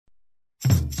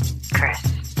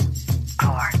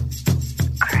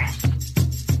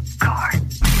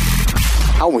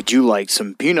How would you like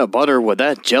some peanut butter with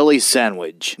that jelly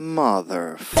sandwich? Hey,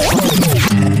 oh,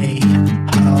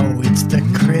 it's the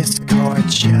Chris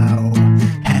Cord Show.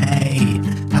 Hey,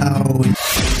 oh,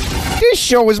 This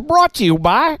show is brought to you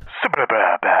by...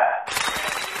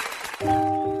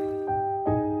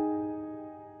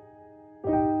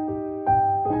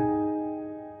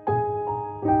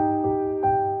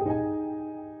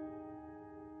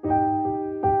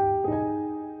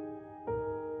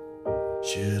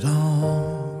 should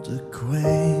old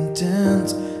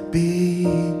acquaintance be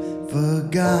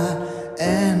forgot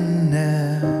and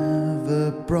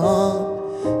never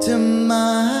brought to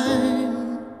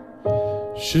mind?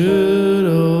 Should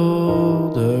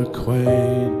old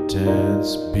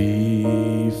acquaintance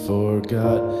be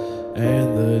forgot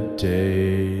and the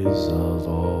days of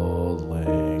old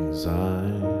lang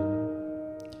syne?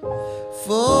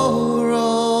 For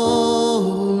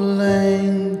old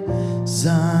lang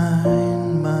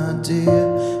syne, my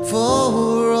dear,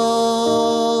 for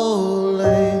old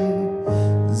lang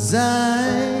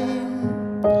syne.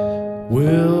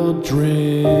 We'll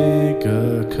drink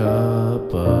a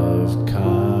cup of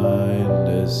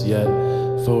kindness yet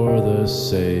for the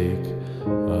sake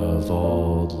of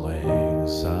old lang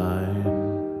syne.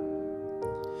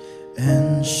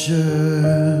 And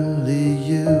surely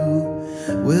you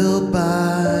will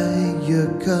buy your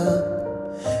cup,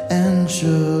 and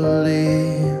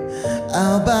surely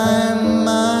I'll buy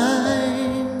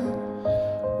mine.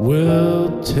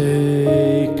 We'll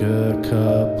take a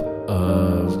cup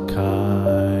of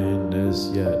kindness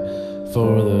yet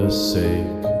for the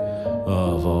sake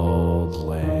of old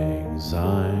lang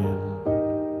syne.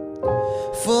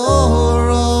 For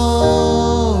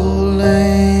old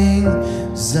lang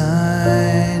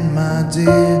syne, my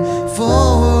dear,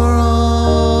 for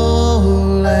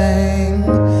old lang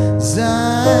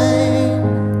syne.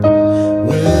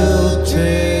 We'll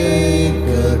take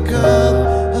a cup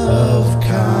of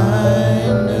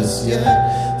kindness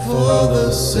yet for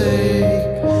the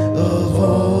sake of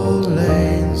old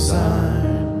lang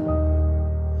syne.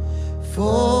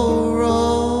 For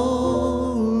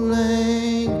old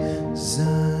lang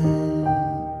syne.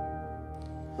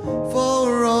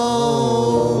 For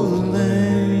old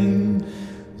lang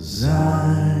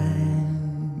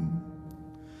syne.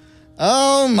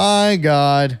 Oh my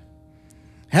God.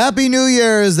 Happy New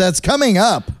Year's. That's coming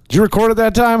up. Did you record it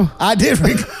that time? I did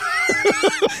record.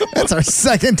 That's our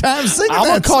second time singing I'm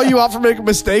going that to call song. you out for making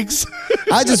mistakes.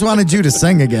 I just wanted you to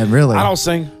sing again, really. I don't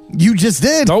sing. You just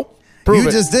did. Nope. Prove You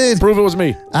it. just did. Prove it was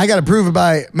me. I got to prove it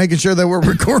by making sure that we're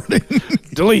recording.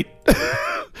 Delete.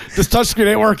 This touchscreen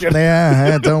ain't working.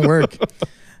 Yeah, it don't work.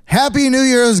 Happy New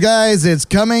Year's, guys. It's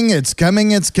coming, it's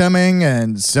coming, it's coming,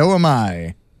 and so am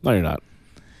I. No, you're not.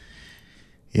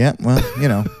 Yeah, well, you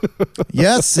know.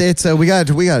 Yes, it's we got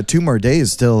 2 more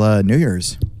days till New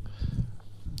Year's.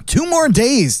 2 more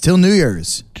days till New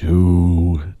Year's.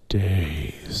 2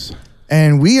 days.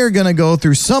 And we are going to go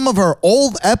through some of our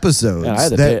old episodes. Yeah,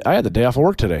 I had the day off of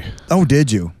work today. Oh,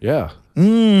 did you? Yeah.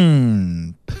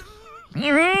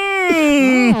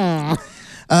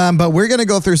 But we're going to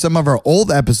go through some of our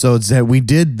old episodes that we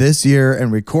did this year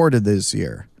and recorded this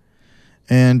year.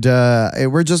 And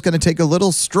we're just going to take a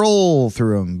little stroll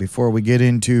through them before we get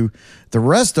into the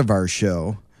rest of our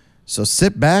show. So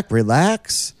sit back,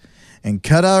 relax, and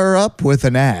cut her up with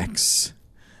an axe.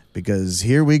 Because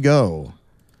here we go.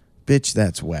 Bitch,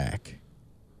 that's whack.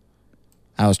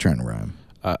 I was trying to rhyme.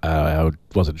 I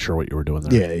wasn't sure what you were doing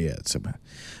there. Yeah.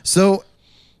 So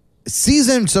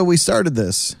we started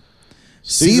this.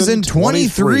 Season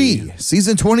 23.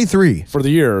 Season 23. For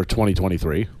the year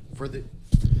 2023. For the...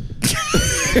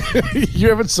 You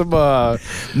having some...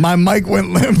 My mic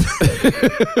went limp.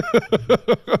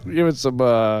 You having some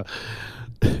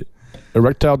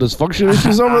erectile dysfunction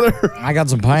issues over there? I got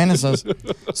some penises.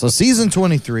 So season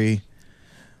 23,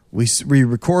 we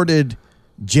recorded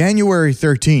January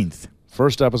 13th.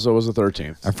 First episode was the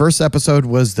 13th. Our first episode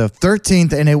was the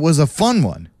 13th, and it was a fun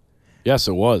one. Yes,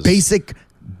 it was. Basic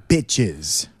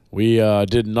bitches. We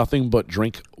did nothing but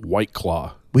drink White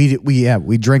Claw. We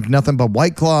drank nothing but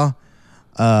White Claw,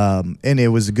 and it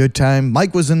was a good time.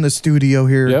 Mike was in the studio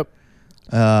here. Yep.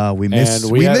 We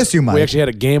miss you, Mike. We actually had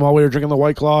a game while we were drinking the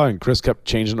White Claw, and Chris kept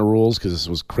changing the rules because this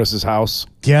was Chris's house.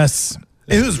 Yes.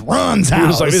 It was Ron's house. He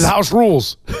was like, his house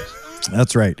rules.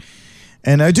 That's right.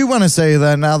 And I do want to say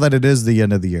that now that it is the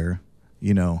end of the year,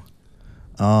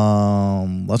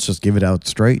 let's just give it out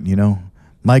straight,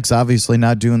 Mike's obviously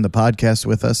not doing the podcast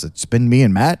with us. It's been me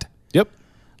and Matt. Yep.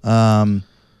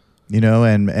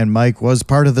 And Mike was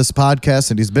part of this podcast,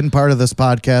 and he's been part of this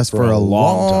podcast for a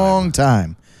long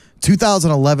time.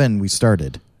 2011 we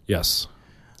started. Yes.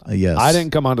 Yes. I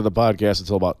didn't come onto the podcast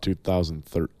until about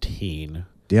 2013.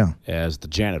 Yeah. As the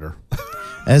janitor.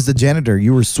 As the janitor,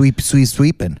 you were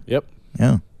sweeping. Yep.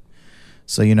 Yeah.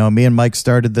 So, me and Mike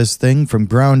started this thing from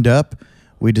ground up.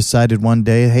 We decided one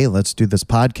day, hey, let's do this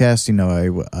podcast.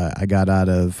 I got out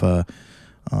of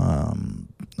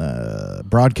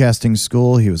broadcasting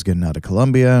school. He was getting out of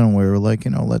Columbia, and we were like,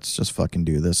 let's just fucking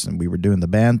do this. And we were doing the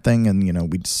band thing,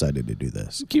 and, we decided to do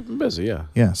this. Keep him busy, yeah.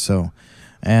 Yeah, so,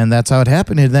 and that's how it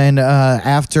happened. And then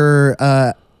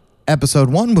after episode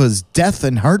 1 was Death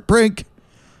and Heartbreak.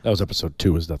 That was episode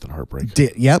 2 was Death and Heartbreak.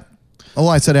 Yep. Oh,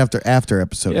 I said after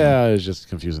episode 1. Yeah, it was just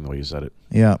confusing the way you said it.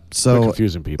 Yeah, so quit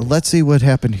confusing people. Let's see what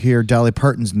happened here. Dolly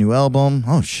Parton's new album.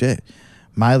 Oh, shit.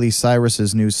 Miley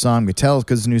Cyrus's new song.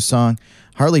 Metallica's new song.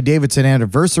 Harley Davidson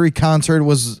anniversary concert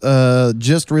was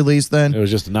just released then. It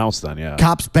was just announced then, yeah.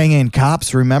 Cops banging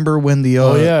cops. Remember when the...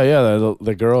 oh, yeah.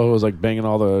 The girl who was like banging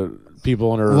all the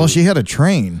people in her... Well, she had a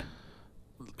train.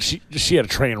 She had a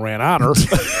train ran on her.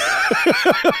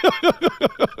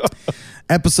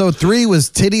 Episode 3 was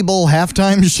Titty Bowl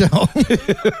halftime show.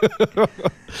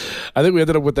 I think we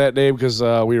ended up with that name because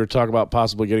we were talking about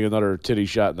possibly getting another titty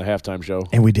shot in the halftime show.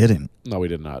 And we didn't. No, we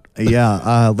did not.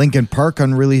 Yeah. Linkin Park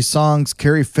unreleased songs.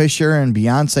 Carrie Fisher and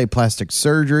Beyonce Plastic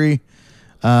Surgery.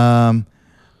 And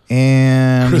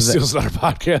Chris steals another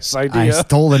podcast idea. I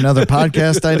stole another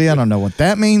podcast idea. I don't know what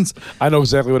that means. I know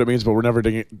exactly what it means, but we never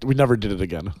did it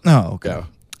again. Oh, okay. Yeah.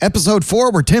 Episode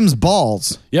 4 were Tim's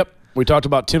balls. Yep. We talked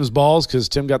about Tim's balls because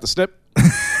Tim got the snip.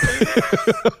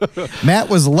 Matt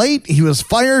was late. He was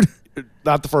fired.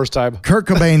 Not the first time. Kurt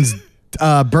Cobain's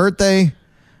birthday.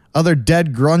 Other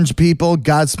dead grunge people.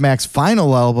 Godsmack's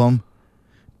final album.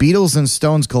 Beatles and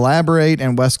Stones collaborate.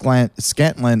 And Wes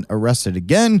Scantlin arrested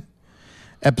again.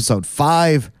 Episode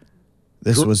 5.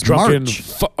 This was Drunken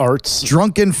March. Arts.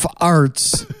 Drunken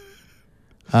Arts.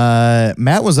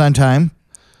 Matt was on time.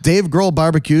 Dave Grohl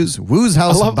barbecues. Woo's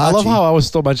House of Bocce. I love how I was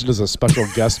still mentioned as a special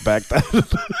guest back then.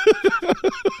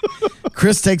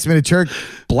 Chris takes me to church.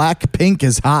 Blackpink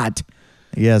is hot.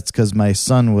 Yeah, it's because my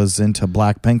son was into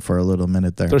Blackpink for a little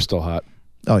minute there. They're still hot.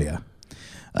 Oh, yeah.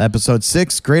 Episode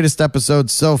 6, greatest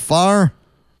episode so far.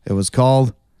 It was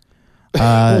called...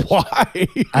 Why?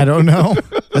 I don't know.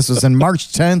 This was in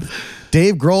March 10th.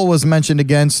 Dave Grohl was mentioned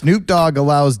again. Snoop Dogg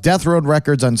allows Death Row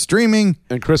Records on streaming.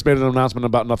 And Chris made an announcement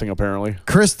about nothing, apparently.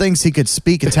 Chris thinks he could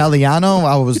speak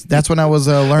Italiano. That's when I was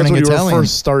learning That's when Italian. You were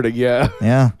first starting, yeah.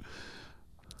 Yeah.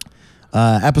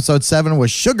 Episode 7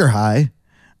 was Sugar High.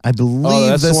 I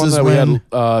believe that's this the one is that when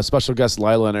we had special guests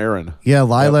Lila and Aaron. Yeah,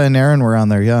 Lila and Aaron were on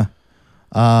there. Yeah.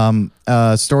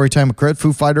 Storytime with Crit.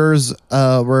 Foo Fighters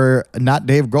were not.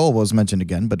 Dave Grohl was mentioned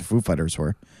again, but the Foo Fighters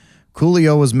were.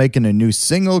 Coolio was making a new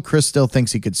single. Chris still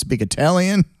thinks he could speak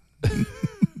Italian.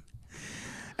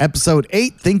 Episode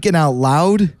 8, Thinking Out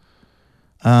Loud.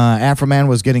 Afroman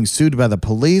was getting sued by the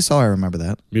police. Oh, I remember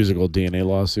that. Musical DNA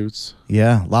lawsuits.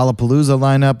 Yeah. Lollapalooza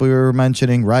lineup we were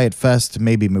mentioning. Riot Fest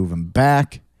maybe moving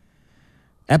back.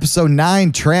 Episode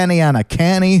 9, Tranny on a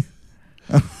Canny.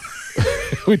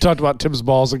 We talked about Tim's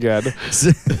balls again.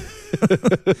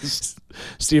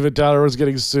 Steven Tyler was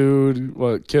getting sued.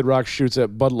 Kid Rock shoots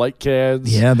at Bud Light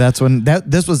cans. Yeah, that's when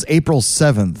this was April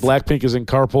 7th. Blackpink is in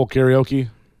carpool karaoke.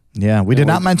 Yeah, we did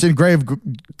not mention Grave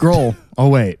Grohl. Oh,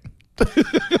 wait.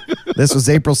 This was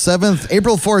April 7th.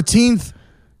 April 14th,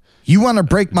 You Want to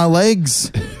Break My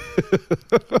Legs?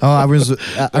 I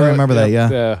remember that,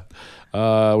 yeah.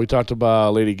 Yeah. We talked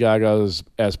about Lady Gaga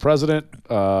as president,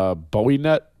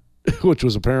 BowieNet, which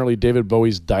was apparently David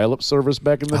Bowie's dial-up service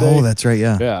back in the day. Oh, that's right,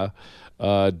 yeah.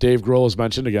 Yeah. Dave Grohl is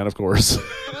mentioned again, of course.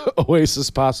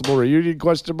 Oasis possible reunion,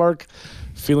 question mark.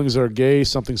 Feelings are gay,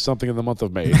 something in the month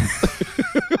of May.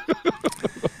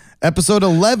 Episode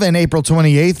 11, April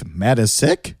 28th. Matt is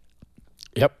sick.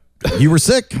 Yep. You were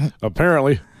sick.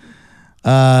 Apparently.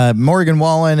 Morgan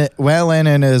Wallen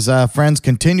and his friends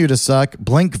continue to suck.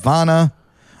 Blink-Vana.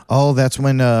 Oh, that's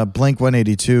when Blink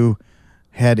 182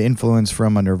 had influence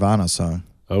from a Nirvana song.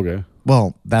 Okay.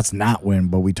 Well, that's not when,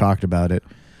 but we talked about it.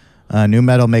 New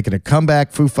Metal making a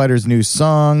comeback. Foo Fighters' new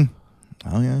song.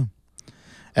 Oh, yeah.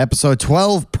 Episode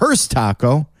 12, Purse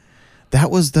Taco.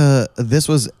 This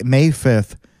was May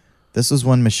 5th. This is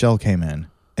when Michelle came in,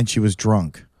 and she was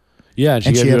drunk. Yeah,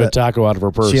 and she had a taco out of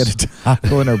her purse. She had a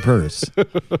taco in her purse.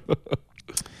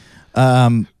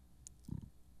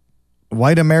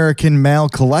 White American Male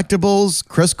Collectibles.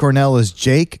 Chris Cornell is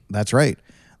Jake. That's right.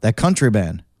 That country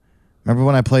band. Remember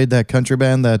when I played that country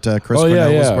band that Chris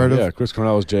Cornell was part of? Yeah, Chris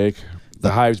Cornell is Jake.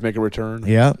 The Hives make a return.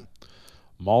 Yeah.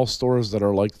 Mall stores that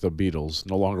are like the Beatles,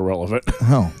 no longer relevant.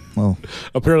 Oh, well.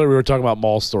 Apparently, we were talking about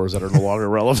mall stores that are no longer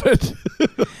relevant.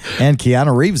 And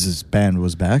Keanu Reeves' band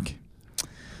was back.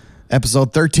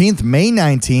 Episode 13th, May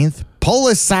 19th,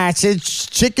 Polish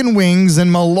sausage, chicken wings,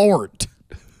 and malort.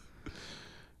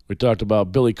 We talked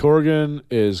about Billy Corgan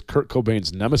is Kurt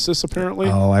Cobain's nemesis, apparently.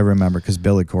 Oh, I remember, because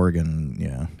Billy Corgan,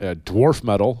 yeah. Dwarf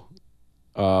metal,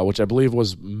 which I believe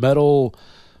was metal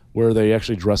where they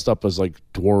actually dressed up as like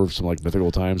dwarves from like mythical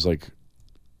times, like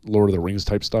Lord of the Rings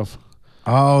type stuff.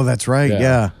 Oh, that's right,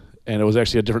 yeah. And it was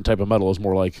actually a different type of metal. It was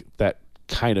more like that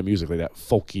kind of music, like that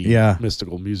folky,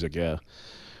 mystical music, yeah.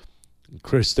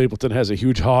 Chris Stapleton has a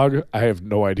huge hog. I have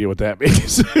no idea what that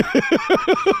means.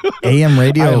 AM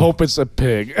radio. I hope it's a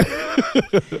pig.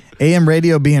 AM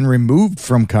radio being removed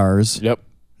from cars. Yep.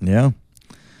 Yeah.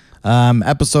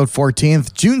 Episode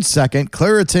 14th, June 2nd,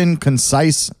 Claritin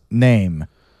Concise Name.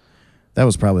 That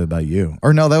was probably about you.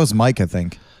 Or no, that was Mike, I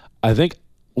think. I think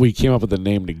we came up with the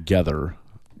name together,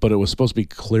 but it was supposed to be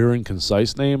clear and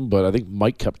concise name, but I think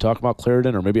Mike kept talking about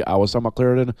Claritin, or maybe I was talking about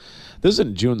Claritin. This is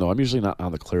in June, though. I'm usually not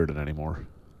on the Claritin anymore.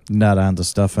 Not on the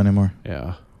stuff anymore.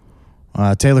 Yeah.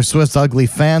 Taylor Swift's ugly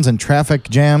fans and traffic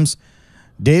jams.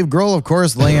 Dave Grohl, of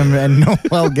course, Liam and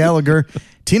Noel Gallagher.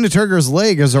 Tina Turner's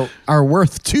legs are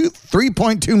worth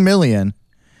 $3.2 million.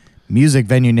 Music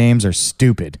venue names are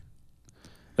stupid.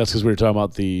 That's because we were talking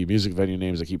about the music venue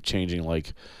names that keep changing,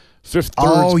 like Fifth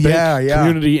Third,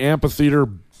 Community Amphitheater,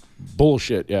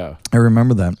 bullshit, yeah. I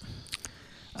remember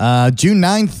that. June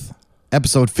 9th,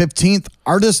 episode 15th,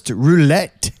 Artist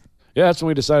Roulette. Yeah, that's when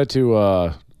we decided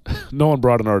to, no one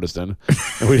brought an artist in,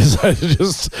 and we decided to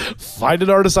just find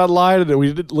an artist online, and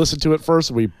we didn't listen to it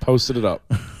first, and we posted it up.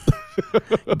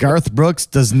 Garth Brooks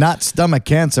does not stomach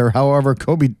cancer. However,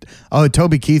 Toby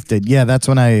Keith did. Yeah, that's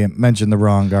when I mentioned the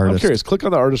wrong artist. I'm curious. Click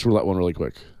on the Artist Roulette one really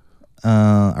quick.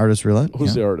 Artist Roulette?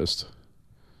 Who's the artist?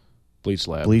 Bleach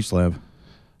Lab. Bleach Lab.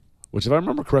 Which, if I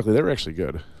remember correctly, they were actually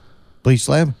good. Bleach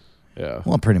Lab? Yeah.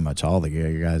 Well, pretty much all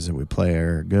the guys that we play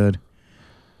are good.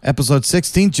 Episode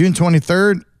 16, June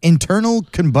 23rd, Internal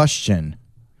Combustion.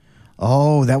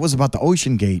 Oh, that was about the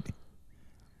Ocean Gate.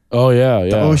 Oh, yeah.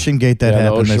 The Ocean Gate that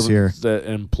happened this year. That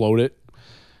imploded.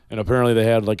 And apparently they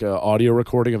had like an audio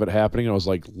recording of it happening. And it was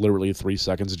like literally 3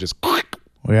 seconds. It just like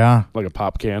a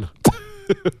pop can.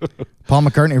 Paul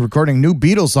McCartney recording new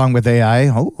Beatles song with AI.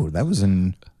 Oh, that was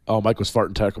in... Oh, Mike was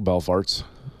farting Taco Bell farts.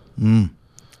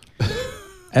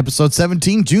 Episode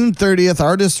 17, June 30th,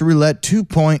 Artist Roulette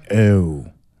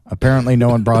 2.0. Apparently no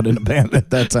one brought in a band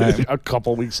at that time. A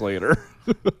couple weeks later.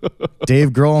 Dave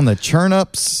Grohl and the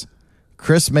Churnups.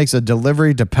 Chris makes a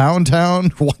delivery to Pound Town.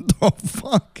 What the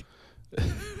fuck?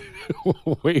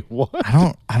 Wait, what? I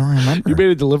don't remember. You made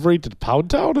a delivery to Pound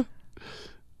Town?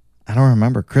 I don't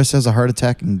remember. Chris has a heart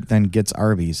attack and then gets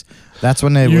Arby's. That's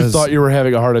when You thought you were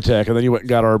having a heart attack and then you went and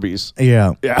got Arby's.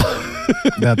 Yeah. Yeah.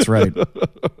 That's right.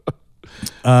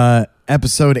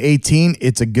 Episode 18,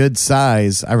 It's a Good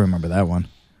Size. I remember that one.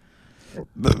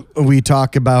 We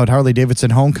talk about Harley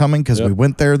Davidson Homecoming because we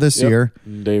went there this year.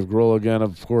 And Dave Grohl again,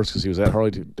 of course, because he was at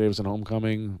Harley Davidson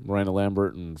Homecoming. Miranda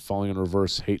Lambert and Falling in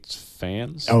Reverse hates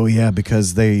fans. Oh, yeah,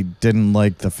 because they didn't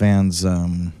like the fans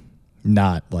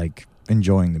not like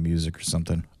enjoying the music or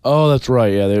something. Oh, that's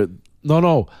right. Yeah,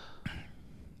 no.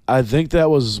 I think that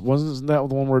wasn't that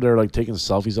the one where they're like taking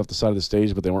selfies off the side of the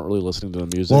stage, but they weren't really listening to the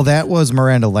music? Well, that was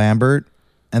Miranda Lambert,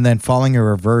 and then Falling in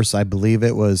Reverse, I believe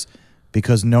it was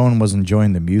because no one was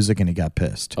enjoying the music and he got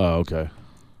pissed. Oh, okay.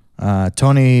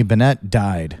 Tony Bennett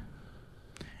died.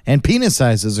 And penis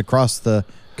sizes across the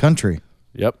country.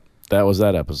 Yep, that was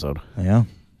that episode. Yeah.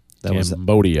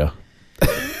 Cambodia.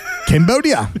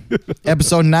 Cambodia.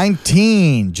 Episode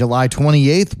 19, July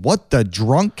 28th. What the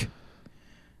Drunk?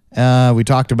 We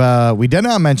did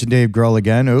not mention Dave Grohl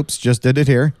again. Oops, just did it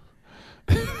here.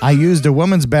 I used a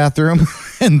woman's bathroom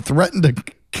and threatened a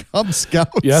Cub Scout.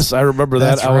 Yes, I remember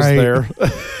that. That's I was there.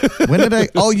 When did I?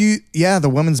 Oh, the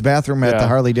women's bathroom at the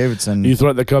Harley Davidson. You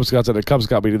threatened the Cub Scouts at a Cub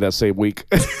Scout meeting that same week.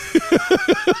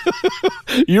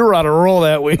 You were on a roll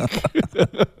that week.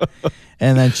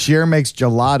 And then Cher makes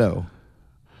gelato.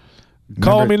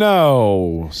 Call Me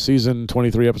Now, season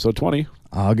 23, episode 20.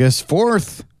 August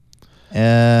 4th.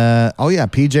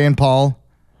 PJ and Paul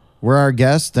were our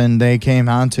guests, and they came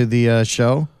on to the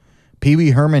show. Pee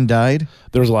Wee Herman died.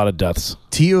 There was a lot of deaths.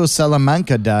 Tio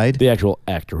Salamanca died. The actual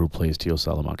actor who plays Tio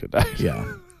Salamanca died.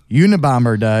 Yeah.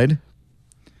 Unabomber died.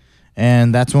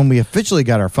 And that's when we officially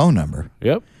got our phone number.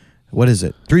 Yep. What is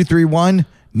it?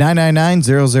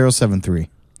 331-999-0073.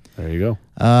 There you go.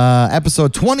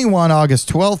 Episode 21, August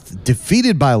 12th,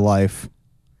 Defeated by Life.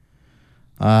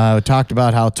 We talked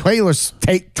about how Taylor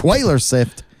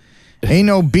Swift Ain't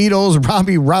no Beatles.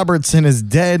 Robbie Robertson is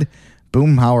dead.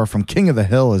 Boomhauer from King of the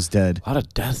Hill is dead. A lot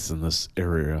of deaths in this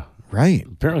area. Right.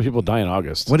 Apparently people die in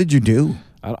August. What did you do?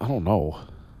 I don't know.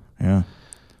 Yeah.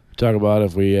 Talk about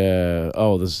if we,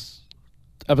 this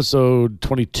episode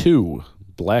 22,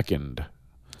 Blackened.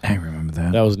 I remember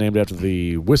that. That was named after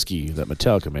the whiskey that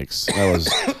Metallica makes. That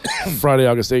was Friday,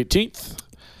 August 18th.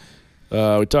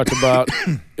 We talked about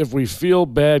if we feel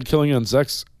bad killing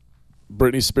insects,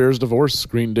 Britney Spears divorce,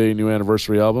 Green Day new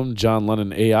anniversary album, John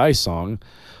Lennon AI song,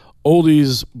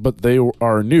 oldies, but they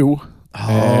are new.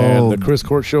 And the Chris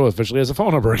Court Show officially has a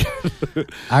phone number again.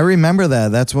 I remember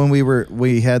that. That's when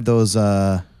we had those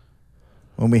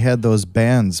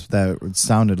bands that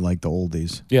sounded like the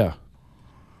oldies. Yeah.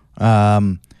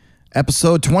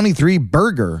 Episode 23,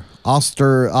 Burger,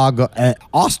 Oster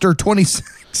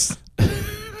 26.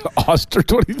 Oster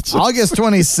 26. August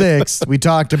 26th, we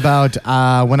talked about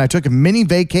when I took a mini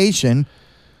vacation.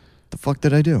 The fuck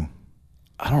did I do?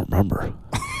 I don't remember.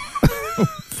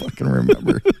 Fucking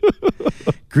remember.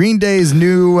 Green Day's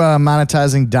new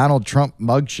monetizing Donald Trump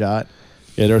mugshot.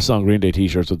 Yeah, they're selling Green Day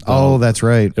t-shirts with Donald. Oh, that's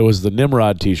right. It was the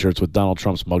Nimrod t-shirts with Donald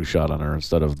Trump's mugshot on there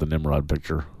instead of the Nimrod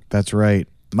picture. That's right.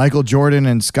 Michael Jordan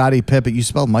and Scottie Pippen. You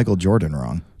spelled Michael Jordan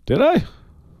wrong. Did I?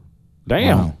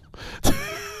 Damn.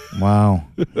 Wow.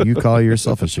 You call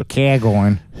yourself a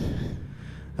Chicagoan.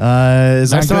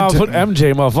 Next time I'll put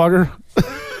MJ, motherfucker.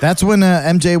 That's when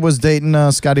MJ was dating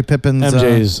Scottie Pippen's...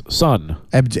 MJ's son.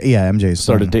 MJ's son.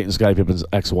 Started dating Scottie Pippen's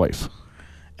ex-wife.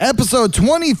 Episode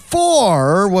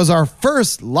 24 was our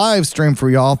first live stream for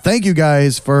y'all. Thank you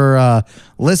guys for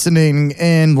listening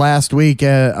in last week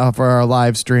for our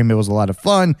live stream. It was a lot of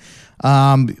fun.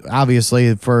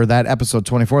 Obviously, for that episode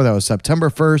 24, that was September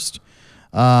 1st.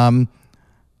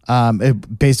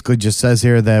 It basically just says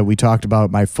here that we talked about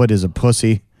my foot is a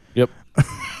pussy. Yep.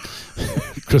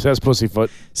 Chris has pussy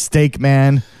foot. Steak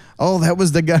Man. Oh, that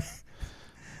was the guy.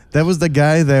 That was the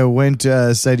guy that went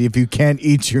said if you can't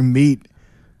eat your meat,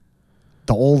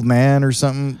 the old man or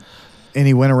something. And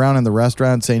he went around in the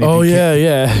restaurant saying, "Oh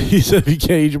yeah." He said, "If you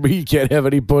can't eat your meat, you can't have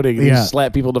any pudding." And Yeah. He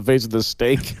slapped people in the face with a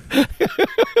steak.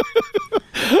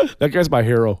 That guy's my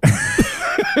hero.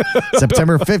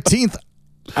 September 15th,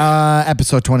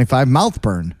 episode 25, mouth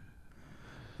burn.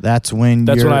 That's when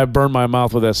I burned my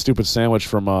mouth with that stupid sandwich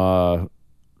from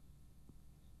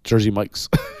Jersey Mike's.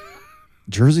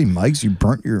 Jersey Mike's, you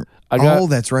burnt your...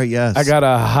 that's right, yes. I got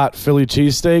a hot Philly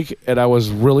cheesesteak, and I was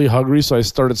really hungry, so I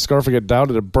started scarfing it down,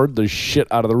 and it burned the shit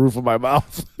out of the roof of my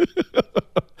mouth.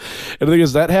 And the thing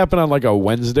is, that happened on like a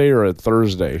Wednesday or a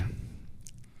Thursday.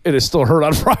 And it still hurt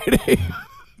on Friday.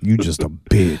 You just a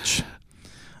bitch.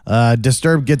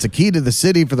 Disturbed gets a key to the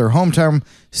city for their hometown.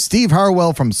 Steve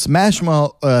Harwell from Smash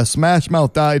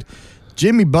Mouth died.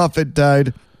 Jimmy Buffett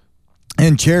died.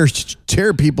 And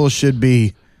chair people should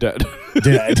be... Dead.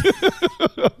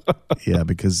 Yeah,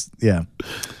 because, yeah.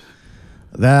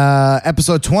 The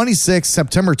episode 26,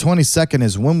 September 22nd,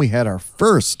 is when we had our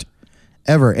first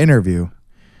ever interview.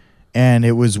 And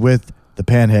it was with the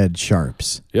Panhead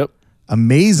Sharps. Yep.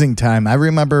 Amazing time. I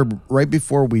remember right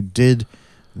before we did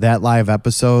that live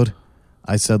episode,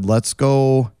 I said, let's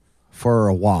go for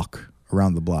a walk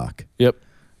around the block. Yep.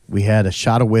 We had a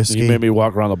shot of whiskey. You made me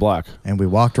walk around the block. And we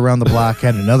walked around the block,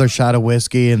 had another shot of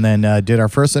whiskey, and then did our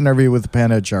first interview with the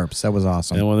Panhead Sharps. That was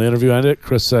awesome. And when the interview ended,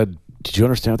 Chris said, "Did you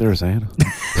understand what they were saying?"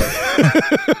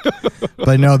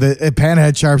 But no, the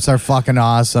Panhead Sharps are fucking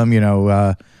awesome. We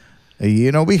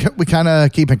kind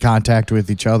of keep in contact with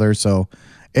each other, so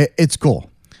it's cool.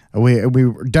 We're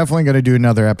definitely going to do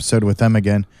another episode with them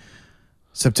again.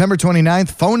 September 29th,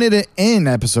 Phone It In,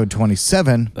 episode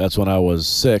 27. That's when I was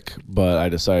sick, but I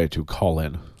decided to call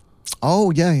in.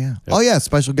 Oh, yeah. Yep. Oh, yeah,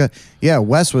 special guest. Yeah,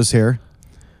 Wes was here.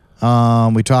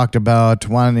 We talked about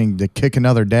wanting to kick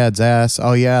another dad's ass.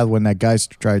 Oh, yeah, when that guy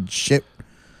started shit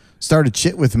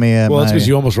with me. Well, that's because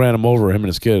you almost ran him over, him and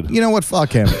his kid. You know what?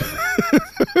 Fuck him.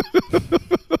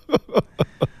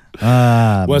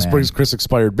 Wes man. brings Chris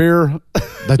expired beer.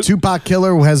 The Tupac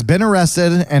killer has been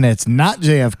arrested, and it's not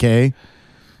JFK.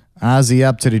 Ozzy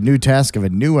up to the new task of a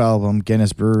new album.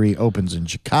 Guinness Brewery opens in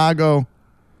Chicago.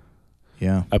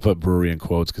 Yeah. I put brewery in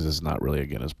quotes because it's not really a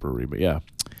Guinness brewery, but yeah.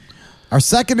 Our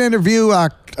second interview,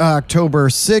 October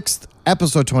 6th,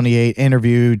 episode 28,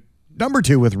 interview number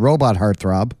 2 with Robot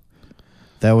Heartthrob.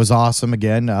 That was awesome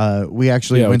again. We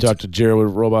talked to Jared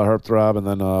with Robot Heartthrob, and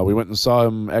then we went and saw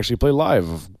him actually play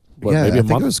live. Maybe a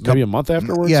month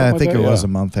afterwards? Yeah, I think it was a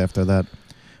month after that.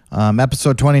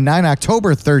 Episode 29,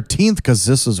 October 13th, because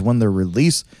this is when their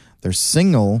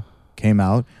single came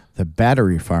out, The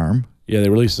Battery Farm. Yeah, they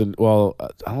released I don't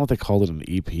know if they called it an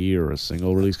EP or a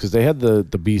single release, because they had the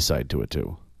B-side to it,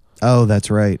 too. Oh, that's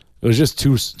right. It was just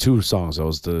two songs. It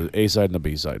was the A side and the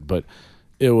B side, but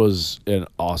it was an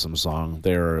awesome song.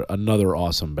 They're another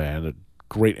awesome band. A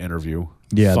great interview.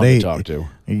 Yeah, Fun to talk to.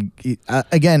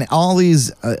 Again, all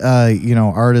these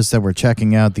artists that we're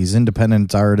checking out, these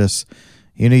independent artists,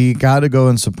 you got to go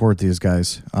and support these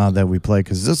guys that we play,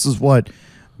 because this is what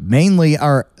mainly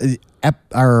our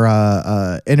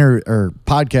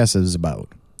podcast is about.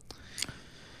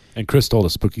 And Chris told a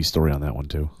spooky story on that one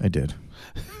too. I did.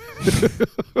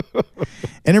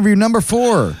 Interview number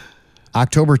 4,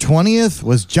 October 20th,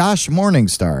 was Josh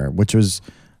Morningstar, which was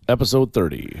episode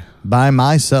 30 by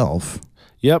myself.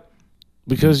 Yep.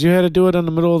 Because you had to do it in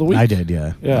the middle of the week. I did,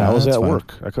 yeah. Yeah, I was at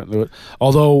work. I couldn't do it.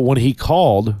 Although when he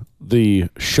called the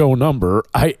show number,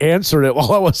 I answered it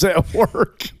while I was at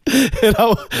work. And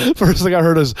first thing I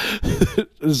heard is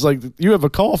like, you have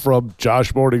a call from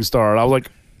Josh Morningstar. And I was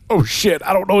like, oh shit,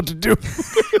 I don't know what to do.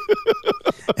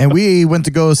 And we went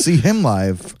to go see him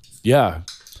live. Yeah.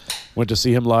 Went to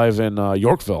see him live in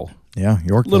Yorkville. Yeah,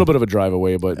 Yorkville. A little bit of a drive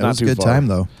away, but not too far. It was a good time,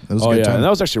 though. It was a good time. And that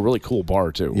was actually a really cool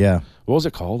bar, too. Yeah. What was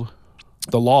it called?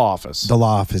 The Law Office. The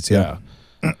Law Office, yeah.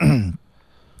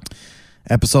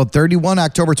 Episode 31,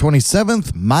 October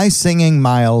 27th, My Singing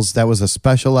Miles. That was a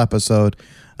special episode.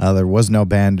 There was no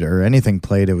band or anything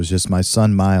played. It was just my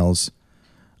son, Miles,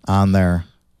 on there.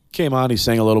 Came on, he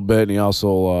sang a little bit, and he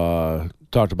also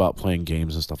talked about playing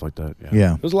games and stuff like that.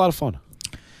 Yeah. It was a lot of fun.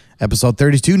 Episode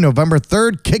 32, November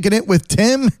 3rd, Kicking It with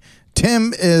Tim.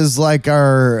 Tim is like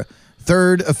our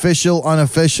third official,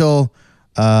 unofficial,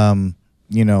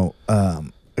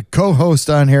 co-host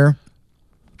on here.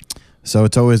 So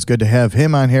it's always good to have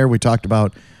him on here. We talked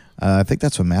about, I think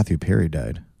that's when Matthew Perry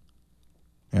died.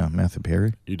 Yeah, Matthew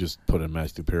Perry. You just put in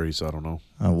Matthew Perry, so I don't know.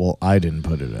 Well, I didn't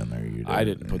put it in there. You did. I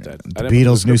didn't put that. The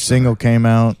Beatles' new single came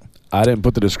out. I didn't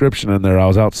put the description in there. I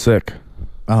was out sick.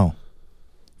 Oh.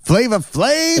 Flava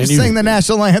Flav sang the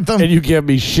national anthem. And you gave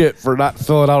me shit for not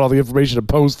filling out all the information and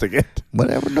posting it.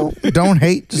 Whatever. Don't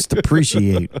hate, just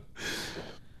appreciate.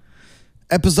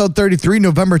 Episode 33,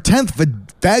 November 10th,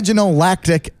 Vaginal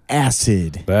Lactic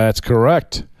Acid. That's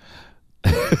correct.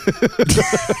 The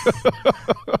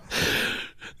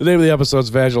name of the episode is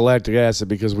Vaginal Lactic Acid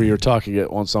because we are talking at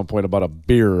some point about a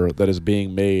beer that is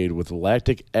being made with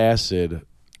lactic acid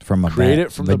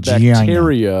created from the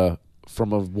bacteria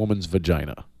from a woman's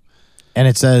vagina. And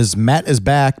it says Matt is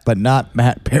back, but not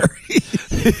Matt Perry.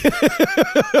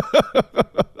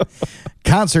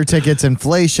 Concert tickets,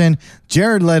 inflation.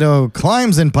 Jared Leto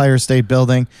climbs Empire State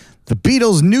Building. The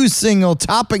Beatles' new single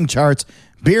topping charts.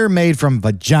 Beer made from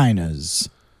vaginas.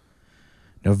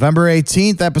 November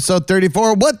 18th, episode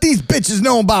 34. What these bitches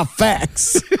know about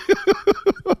facts.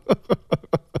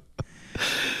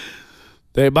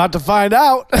 They about to find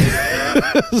out.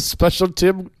 Special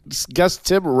guest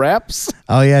Tim raps.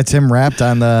 Oh, yeah, Tim rapped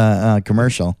on the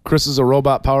commercial. Chris is a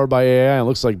robot powered by AI and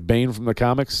looks like Bane from the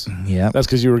comics. Yeah. That's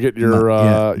because you were getting your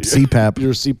CPAP.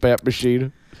 Your CPAP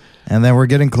machine. And then we're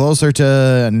getting closer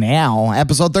to now.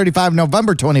 Episode 35,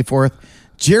 November 24th.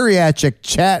 Geriatric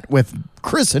chat with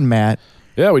Chris and Matt.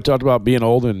 Yeah, we talked about being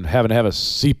old and having to have a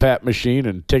CPAP machine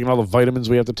and taking all the vitamins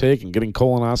we have to take and getting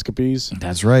colonoscopies.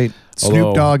 That's right.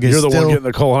 Snoop Dogg is you're the one getting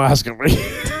the colonoscopy.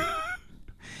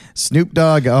 Snoop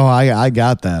Dogg. Oh, I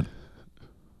got that.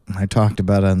 I talked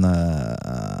about it on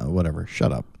the whatever.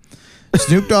 Shut up.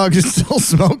 Snoop Dogg is still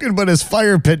smoking, but his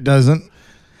fire pit doesn't.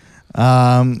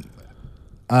 So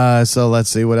let's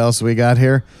see what else we got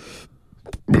here.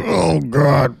 Oh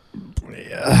God.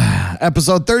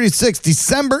 Episode 36,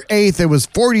 December 8th. It was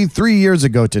 43 years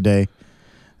ago today.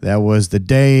 That was the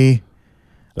day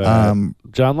John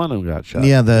Lennon got shot.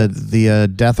 Yeah,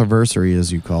 the death anniversary,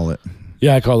 as you call it.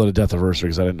 Yeah, I call it a death anniversary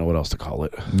because I didn't know what else to call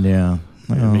it. Yeah.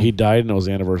 Well, he died and it was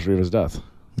the anniversary of his death.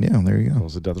 Yeah, there you go. It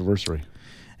was the death anniversary.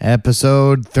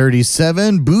 Episode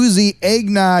 37, Boozy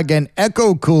Eggnog and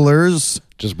Echo Coolers.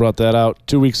 Just brought that out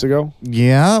 2 weeks ago.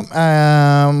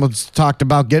 Yeah. Let's talked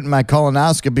about getting my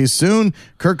colonoscopy soon.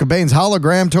 Kurt Cobain's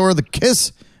hologram tour, The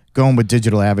Kiss, going with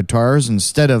digital avatars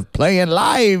instead of playing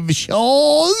live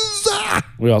shows.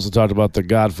 We also talked about the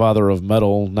godfather of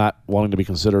metal not wanting to be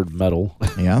considered metal.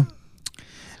 Yeah.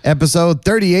 Episode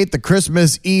 38, the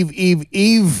Christmas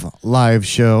Eve live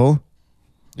show.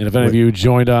 And if any of you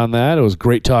joined on that, it was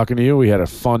great talking to you. We had a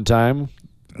fun time.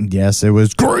 Yes, it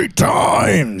was great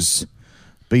times.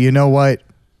 But you know what?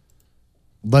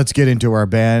 Let's get into our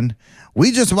band.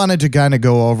 We just wanted to kind of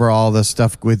go over all this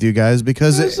stuff with you guys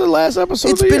because it's the last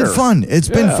episode of the year. It's been fun. It's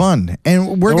been fun.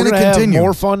 And we're going to continue. Have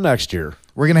more fun next year.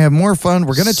 We're going to have more fun.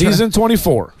 We're going to Season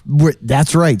 24.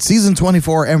 That's right. Season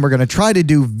 24. And we're going to try to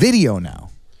do video now.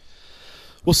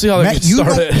 We'll see how that Matt, gets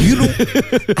started.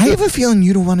 I have a feeling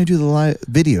you don't want to do the live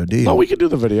video, do you? No, we can do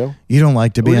the video. You don't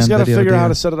like to be We on just got to video, figure do out how you?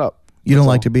 to set it up. You don't That's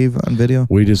like all. to be on video?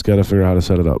 We just got to figure out how to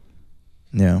set it up.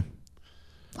 Yeah.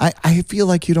 I feel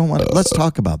like you don't want to. Let's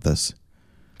talk about this.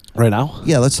 Right now?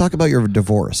 Yeah, let's talk about your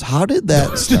divorce. How did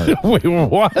that start? Wait,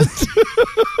 what?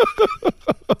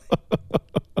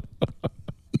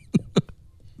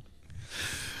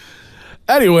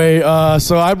 Anyway,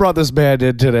 so I brought this band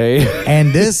in today.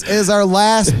 And this is our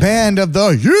last band of the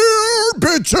year,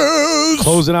 bitches.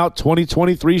 Closing out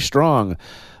 2023 strong.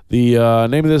 The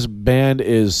name of this band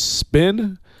is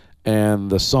Spin,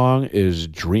 and the song is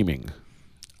Dreaming.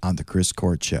 On the Chris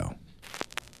Court Show.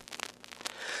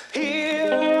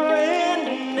 Here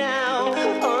and now,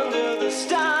 under the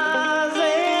stars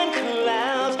and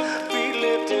clouds, feet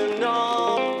lifting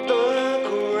off the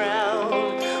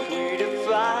ground, we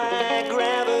defy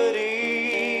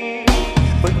gravity.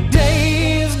 But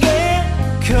days get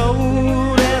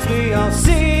cold as we all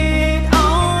sit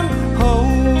on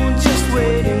hold, just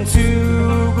waiting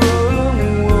to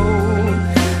grow old,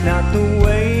 not the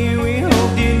way we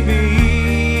hoped it'd be.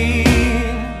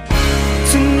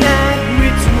 Tonight we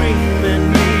dream and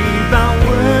leave our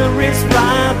worries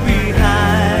far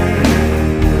behind.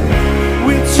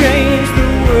 We'll change the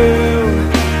world,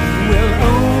 we'll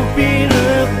open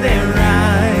up their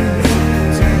eyes.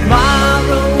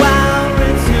 Tomorrow I'll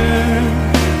return,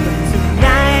 but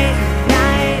tonight,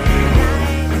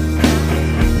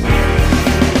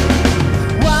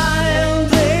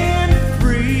 wild and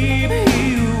free,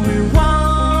 here we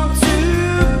want to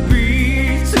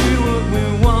be, to what we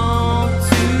want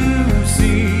to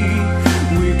see.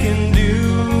 We can do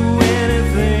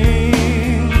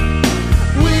anything.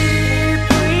 We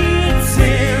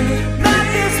pretend that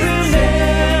this will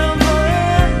never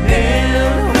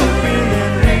end, hoping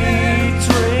that we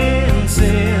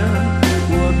transcend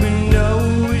what we know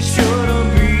we shouldn't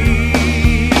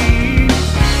be.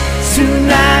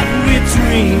 Tonight we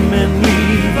dream and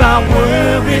leave our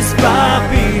worries far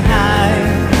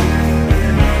behind.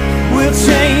 We'll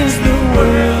change the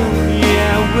world,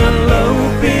 yeah, we'll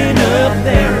open up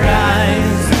their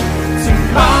eyes.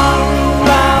 Tomorrow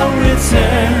I'll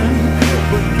return,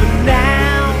 but for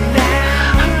now,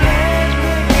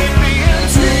 let me be a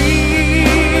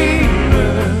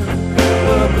dreamer, a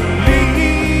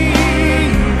believer.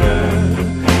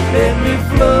 Let me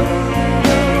float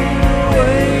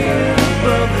away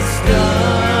above the stars.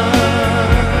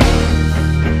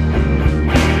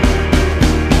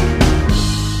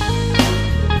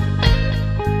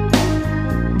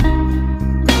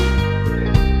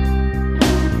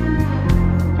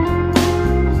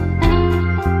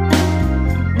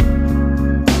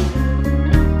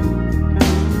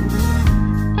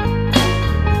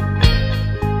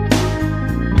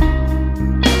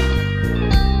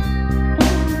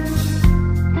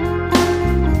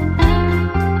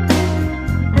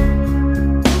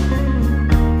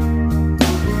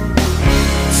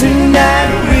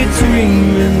 Tonight we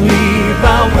dream and leave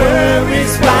our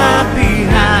worries far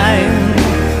behind.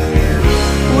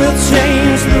 We'll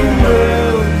change the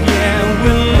world, yeah,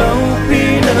 we'll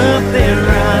open up their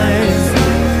eyes.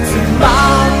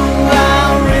 Tomorrow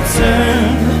I'll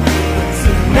return, but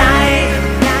tonight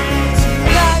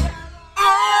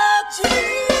I'll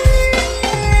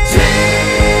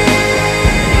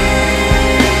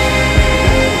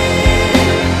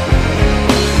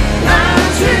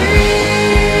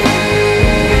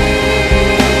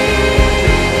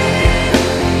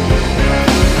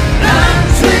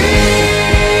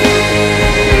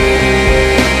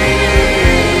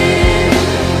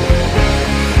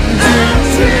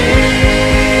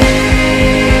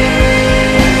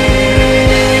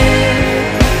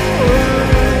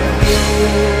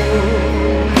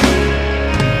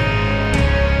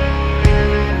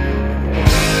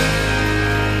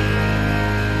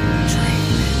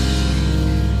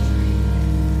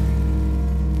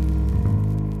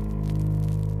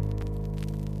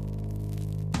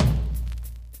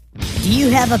Do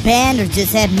you have a band or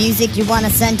just have music you want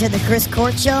to send to the Chris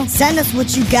Court Show? Send us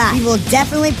what you got. We will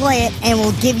definitely play it and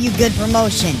we'll give you good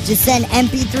promotion. Just send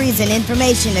MP3s and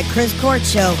information to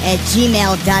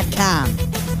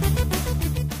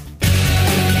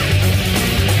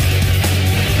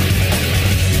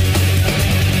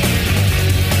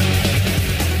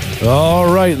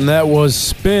All right, and that was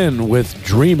Spin with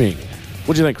Dreaming.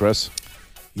 What'd you think, Chris?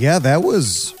 Yeah, that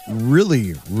was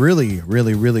really, really,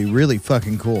 really, really, really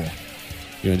fucking cool.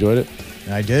 You enjoyed it?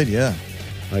 I did, yeah.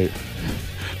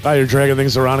 Now you're dragging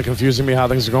things around and confusing me how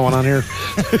things are going on here.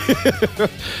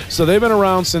 So they've been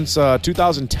around since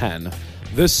 2010.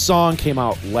 This song came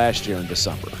out last year in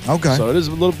December. Okay. So it is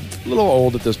a little a little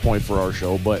old at this point for our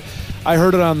show, but I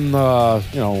heard it on one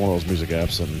of those music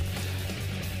apps, and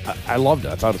I loved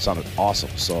it. I thought it sounded awesome.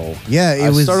 So Yeah,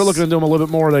 I started looking into them a little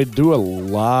bit more. They do a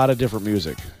lot of different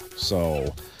music,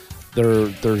 so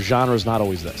their genre is not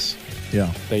always this.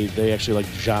 Yeah. They actually like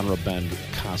genre bend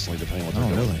constantly depending on what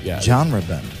they're doing. Really? Yeah. Genre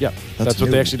bend. Yeah, that's what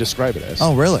new. they actually describe it as.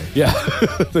 Oh, really? Yeah.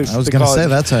 I was going to say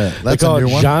that's they a call new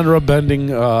it one. genre bending.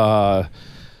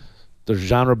 There's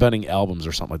genre bending albums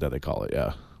or something like that. They call it.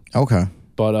 Yeah. Okay.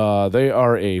 But they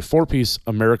are a 4-piece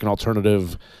American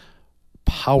alternative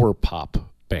power pop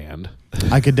band,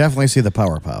 I could definitely see the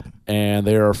power pop. and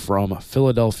they are from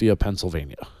Philadelphia,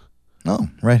 Pennsylvania. Oh,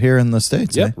 right here in the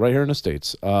States. Yep, Eh? right here in the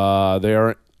States. They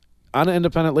are on an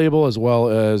independent label, as well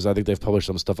as I think they've published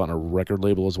some stuff on a record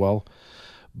label as well.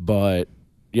 But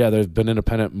yeah, they've been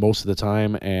independent most of the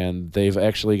time, and they've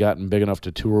actually gotten big enough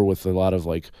to tour with a lot of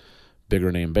like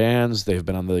bigger name bands. They've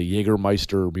been on the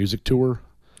Jägermeister music tour.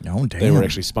 Oh, damn. They were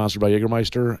actually sponsored by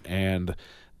Jägermeister, and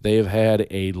they've had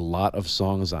a lot of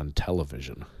songs on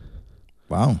television.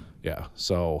 Wow. Yeah,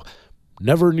 so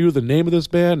never knew the name of this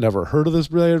band, never heard of this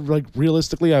band. Like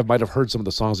realistically, I might have heard some of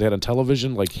the songs they had on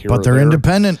television, like here. But or they're there.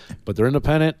 independent. But they're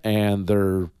independent, and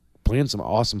they're playing some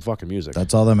awesome fucking music.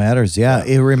 That's all that matters. Yeah.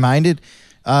 It reminded,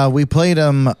 we played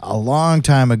them a long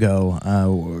time ago,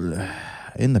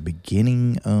 in the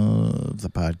beginning of the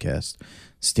podcast,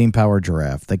 Steam Power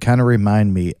Giraffe. They kind of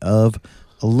remind me of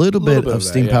a little bit of that,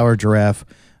 Steam yeah. Power Giraffe,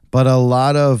 but a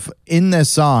lot of, in this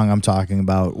song I'm talking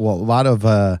about, well, a lot of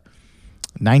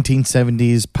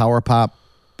 1970s power pop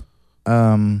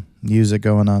music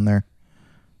going on there.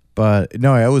 But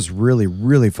no, it was really,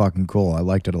 really fucking cool. I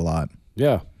liked it a lot.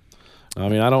 Yeah, I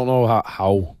mean, I don't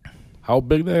know how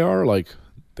big they are. Like,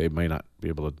 they may not be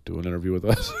able to do an interview with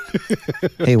us,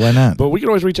 Hey, why not? but we can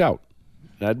always reach out.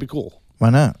 That'd be cool. Why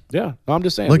not? Yeah, no, I'm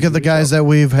just saying. Look at the guys that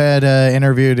we've had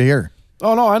interviewed here.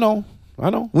 Oh no, I know.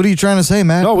 What are you trying to say,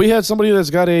 Matt? No, we had somebody that's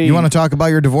got a. You want to talk about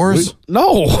your divorce?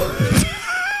 No. What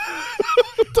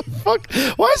the fuck?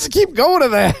 Why does it keep going to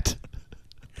that?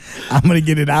 I'm going to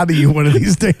get it out of you one of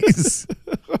these days.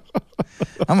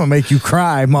 I'm going to make you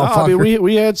cry, No, motherfucker. I mean,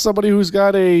 we had somebody who's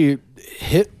got a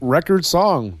hit record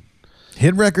song.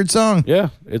 Hit record song. Yeah,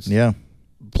 it's Yeah.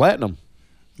 platinum.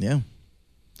 Yeah.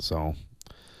 So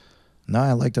No,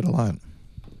 I liked it a lot.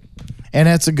 And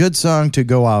it's a good song to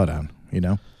go out on, you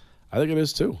know? I think it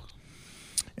is too.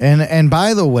 And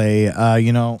by the way,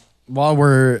 while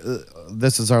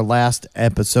this is our last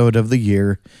episode of the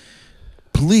year,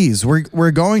 please,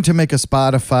 we're going to make a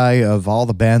Spotify of all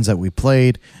the bands that we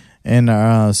played in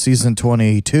season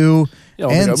 22 Yeah,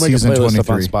 and I'll make a season playlist up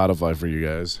on 23. Spotify for you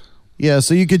guys. Yeah,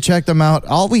 so you could check them out.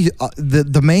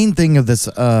 The main thing of this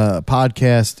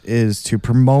podcast is to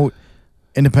promote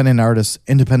independent artists,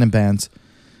 independent bands,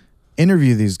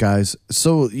 interview these guys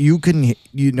so you can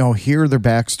hear their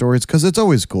backstories, because it's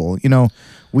always cool.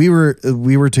 We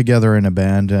were together in a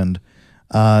band, and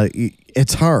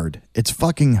it's hard. It's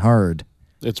fucking hard.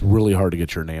 It's really hard to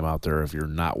get your name out there if you're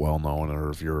not well known, or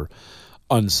if you're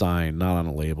unsigned, not on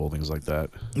a label, things like that.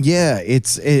 Yeah,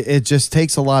 it just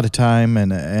takes a lot of time,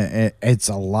 and it's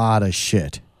a lot of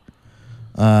shit.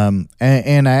 And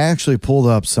I actually pulled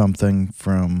up something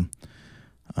from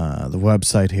the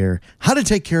website here: how to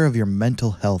take care of your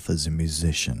mental health as a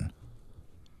musician.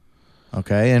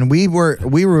 Okay, and we were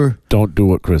Don't do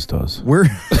what Chris does. we're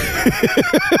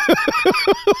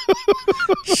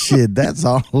shit. That's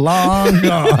all long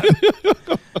gone.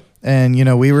 And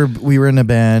we were in a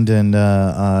band, and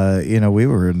we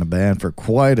were in a band for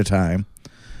quite a time.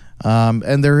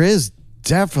 And there is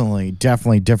definitely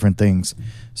different things.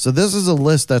 So this is a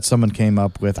list that someone came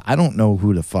up with. I don't know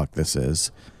who the fuck this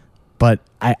is, but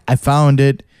I found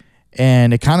it,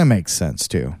 and it kind of makes sense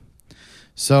too.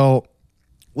 So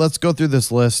let's go through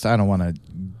this list. I don't want to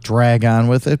drag on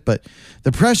with it, but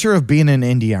the pressure of being an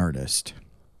indie artist.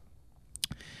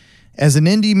 As an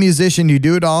indie musician, you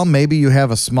do it all. Maybe you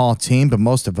have a small team, but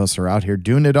most of us are out here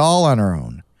doing it all on our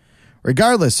own.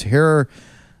 Regardless, here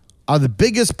are the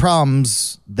biggest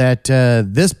problems that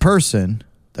this person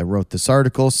that wrote this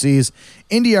article sees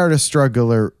indie artists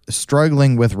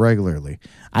struggling with regularly.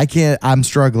 I'm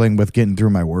struggling with getting through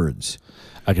my words.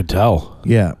 I can tell.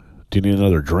 Yeah. Do you need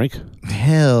another drink?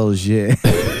 Hell yeah.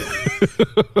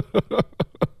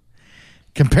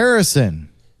 Comparison.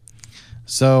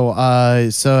 So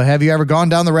have you ever gone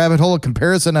down the rabbit hole of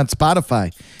comparison on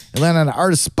Spotify? You land on an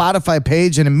artist's Spotify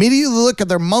page and immediately look at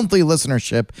their monthly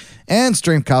listenership and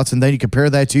stream counts, and then you compare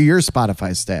that to your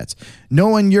Spotify stats,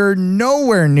 knowing you're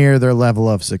nowhere near their level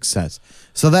of success.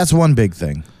 So that's one big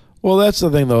thing. Well, that's the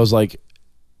thing, though, is like,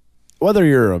 whether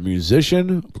you're a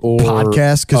musician or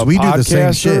Podcast, 'cause a we do the same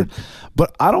podcaster, shit.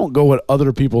 But I don't go at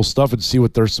other people's stuff and see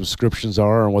what their subscriptions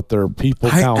are and what their people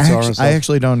counts are. And stuff. I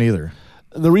actually don't either.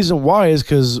 The reason why is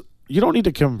because you don't need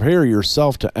to compare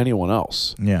yourself to anyone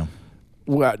else. Yeah.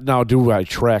 Now, do I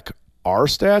track our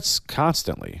stats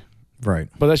constantly? Right.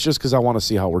 But that's just because I want to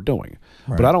see how we're doing.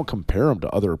 Right. But I don't compare them to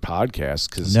other podcasts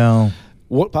because No.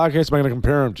 what podcast am I going to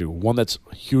compare them to? One that's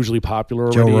hugely popular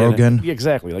already. Joe Rogan. Yeah,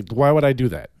 exactly. Like, why would I do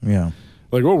that? Yeah.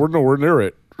 Like, oh, we're nowhere near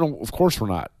it. No, of course we're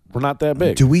not. We're not that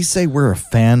big. Do we say we're a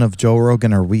fan of Joe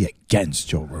Rogan or are we against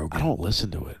Joe Rogan? I don't listen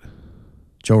to it.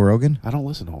 Joe Rogan? I don't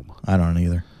listen to him. I don't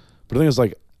either. But the thing is,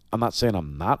 like, I'm not saying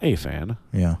I'm not a fan.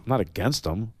 Yeah. I'm not against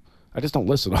him. I just don't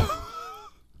listen to him.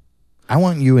 I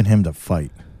want you and him to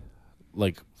fight.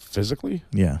 Like, physically?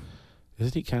 Yeah.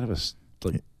 Isn't he kind of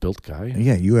a built guy?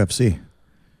 Yeah, UFC.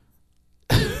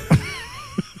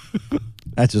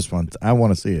 I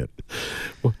want to see it.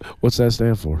 What's that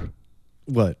stand for?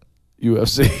 What?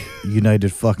 UFC.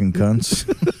 United fucking cunts.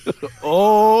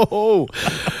 Oh,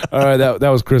 all right. That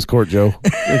was Chris Court, Joe.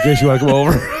 In case you want to come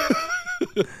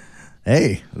over.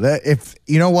 Hey, if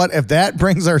you know what, if that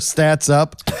brings our stats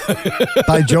up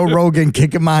by Joe Rogan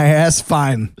kicking my ass,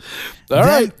 fine. All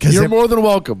right, you're more than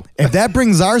welcome. If that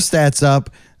brings our stats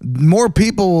up, more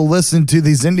people will listen to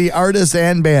these indie artists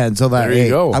and bands. So that There you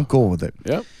go. I'm cool with it.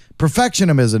 Yep.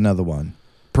 Perfectionism is another one.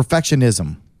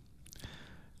 Perfectionism.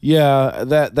 Yeah,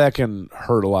 that can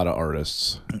hurt a lot of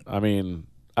artists. I mean,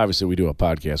 obviously we do a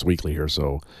podcast weekly here,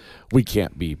 so we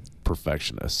can't be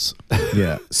perfectionists.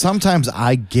 Yeah. Sometimes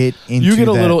I get into You get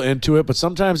a that. little into it, but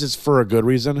sometimes it's for a good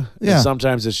reason. Yeah. And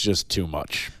sometimes it's just too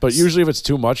much. But usually if it's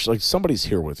too much, like somebody's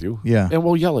here with you. Yeah. And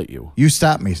we'll yell at you. You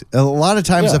stop me. A lot of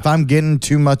times Yeah. if I'm getting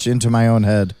too much into my own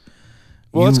head.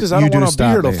 Well, that's because I don't want to be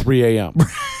here till me. 3 a.m.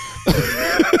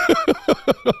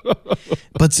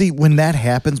 But see, when that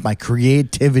happens, my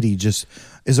creativity just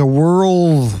is a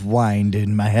whirlwind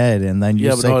in my head, and then you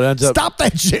Yeah, but say, no, it ends up- "Stop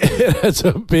that shit!" It's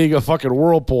being a fucking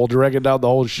whirlpool dragging down the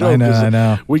whole show. I know, 'cause I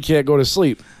know. We can't go to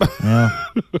sleep. Yeah.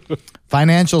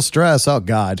 Financial stress. Oh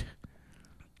God.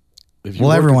 If you Well,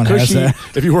 work a everyone has cushy, that.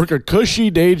 If you work a cushy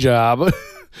day job,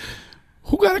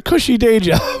 who got a cushy day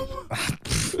job?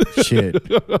 Shit.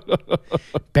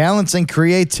 Balancing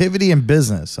creativity and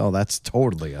business. Oh, that's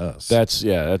totally us. That's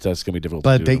gonna be difficult.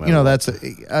 but to they, do, no you know, matter that's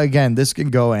again, this can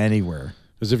go anywhere.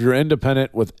 Because if you're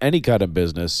independent with any kind of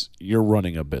business, you're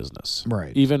running a business.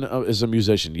 Right. Even as a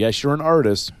musician. Yes, you're an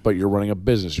artist, but you're running a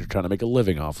business. You're trying to make a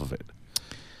living off of it.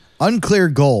 Unclear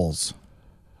goals.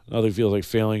 Nothing feels like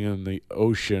failing in the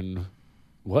ocean.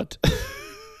 What?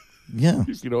 Yeah.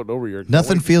 If you don't know where you're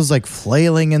Nothing going. feels like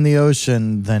flailing in the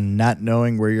ocean than not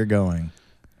knowing where you're going.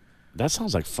 That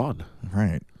sounds like fun.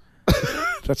 Right.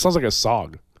 That sounds like a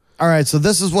song. All right, so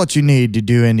this is what you need to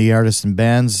do indie artists and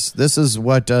bands. This is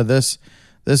what this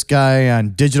guy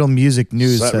on Digital Music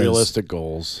News Set says. realistic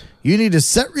goals. You need to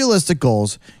set realistic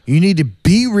goals. You need to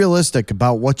be realistic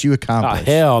about what you Ah, accomplish.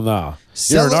 hell no.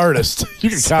 You're an artist. You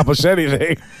can accomplish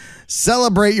anything.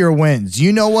 Celebrate your wins.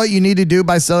 You know what you need to do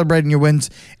by celebrating your wins?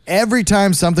 Every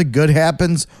time something good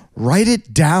happens, write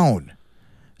it down.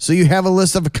 So you have a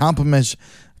list of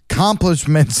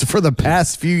accomplishments for the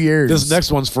past few years. This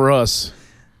next one's for us.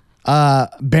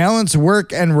 Balance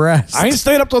work and rest. I ain't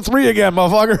staying up till 3 again,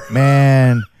 motherfucker.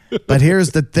 Man. But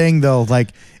here's the thing, though. Like,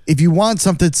 if you want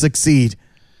something to succeed,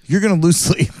 you're going to lose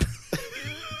sleep.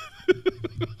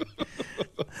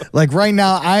 Like, right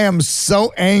now, I am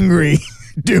so angry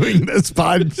doing this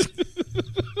pod.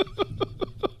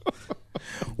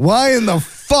 Why in the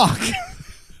fuck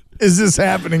is this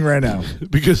happening right now?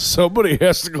 Because somebody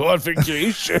has to go on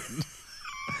vacation.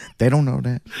 They don't know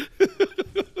that.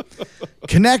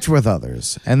 Connect with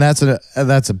others, and that's a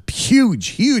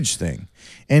huge thing.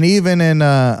 And even in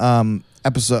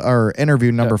episode or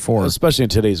interview number 4, Especially in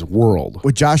today's world.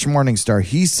 with Josh Morningstar,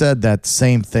 he said that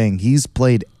same thing. He's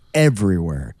played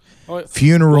everywhere. Oh,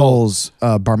 Funerals,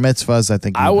 bar mitzvahs, I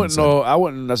think. he I even wouldn't said. know. I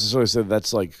wouldn't necessarily say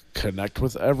that's like connect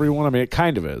with everyone. I mean, it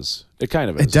kind of is. It kind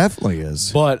of is. It definitely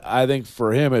is. But I think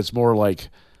for him, it's more like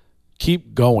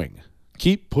keep going,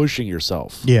 keep pushing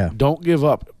yourself. Yeah. Don't give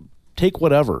up. Take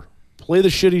whatever. Play the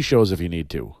shitty shows if you need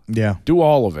to. Yeah. Do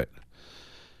all of it.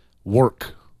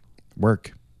 Work.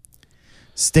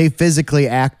 Stay physically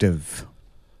active.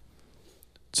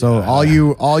 So all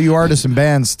you artists and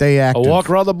bands, stay A active. walk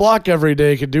around the block every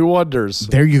day can do wonders.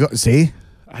 There you go. See?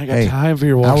 I ain't got time for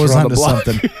your walks I was around onto the block.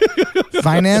 something.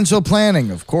 Financial planning,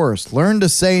 of course. Learn to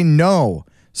say no,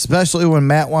 especially when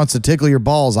Matt wants to tickle your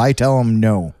balls. I tell him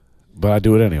no, But I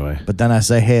do it anyway. but then I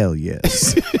say hell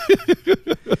yes.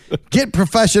 Get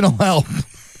professional help.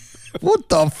 What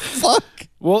the fuck?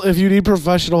 Well, if you need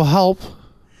professional help,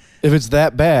 if it's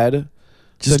that bad,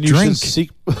 Just then you drink. should seek.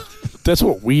 That's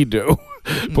what we do,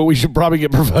 but we should probably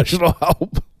get professional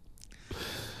help.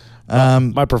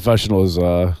 My professional is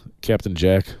Captain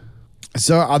Jack.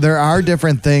 So there are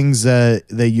different things that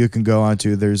you can go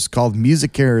onto. There's called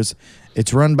Music Cares.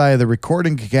 It's run by the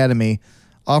Recording Academy,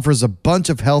 offers a bunch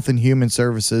of health and human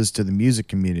services to the music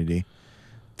community.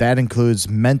 That includes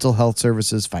mental health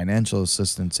services, financial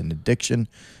assistance and addiction,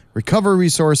 recovery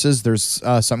resources. There's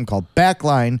something called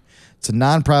Backline. It's a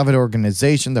nonprofit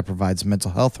organization that provides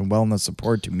mental health and wellness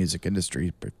support to music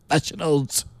industry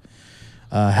professionals.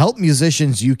 Help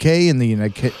Musicians UK in the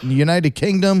United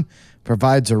Kingdom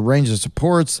provides a range of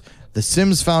supports. The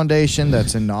Sims Foundation,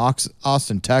 that's in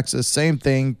Austin, Texas, same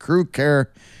thing. Crew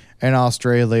Care in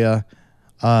Australia,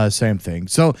 same thing.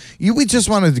 So we just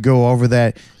wanted to go over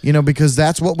that, because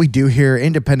that's what we do here.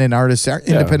 Independent artists,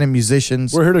 independent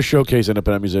musicians. We're here to showcase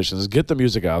independent musicians, get the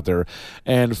music out there.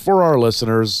 And for our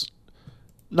listeners,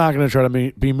 not going to try to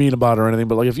be mean about it or anything,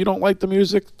 but if you don't like the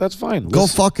music, that's fine. Go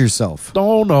fuck yourself.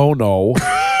 No.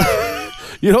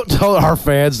 You don't tell our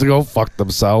fans to go fuck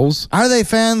themselves. Are they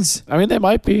fans? I mean, they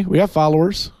might be. We have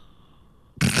followers.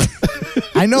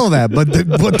 I know that, but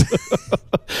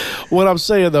What I'm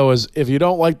saying, though, is if you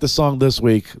don't like the song this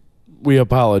week, we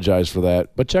apologize for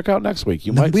that. But check out next week.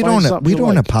 You might find something we you don't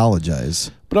like. apologize.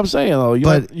 But I'm saying, though,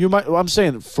 you might. I'm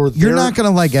saying You're not going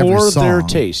to like every for song. their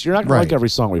taste. You're not going to Right. like every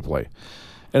song we play.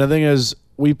 And the thing is,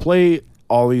 we play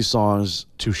all these songs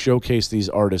to showcase these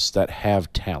artists that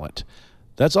have talent.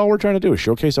 That's all we're trying to do is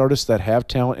showcase artists that have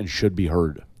talent and should be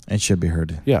heard. It should be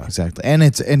heard. Yeah. Exactly. And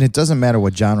it doesn't matter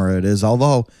what genre it is,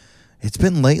 although it's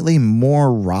been lately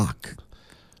more rock.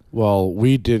 Well,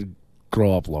 we did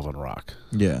grow up loving rock.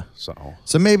 Yeah. So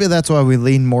maybe that's why we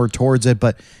lean more towards it,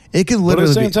 but it could But at literally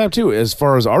the same be, time, too, as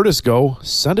far as artists go,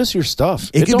 send us your stuff.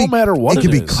 It could don't be, matter what it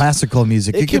could be is. classical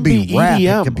music. It It could could be be rap.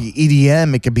 EDM. It could be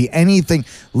EDM. It could be anything.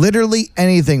 Literally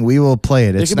anything. We will play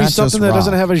it. It It's could not be something just that rock.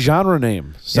 doesn't have a genre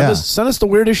name. Send us the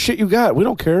weirdest shit you got. We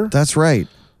don't care. That's right.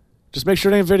 Just make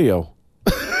sure it ain't video.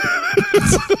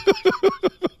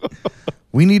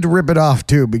 We need to rip it off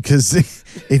too, because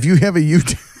if you have a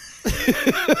YouTube.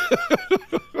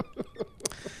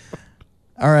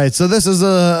 All right, so this is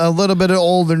a little bit of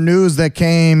older news that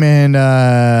came in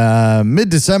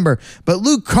mid-December, but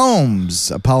Luke Combs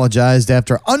apologized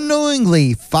after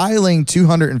unknowingly filing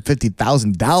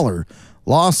 $250,000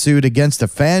 lawsuit against a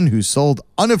fan who sold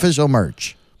unofficial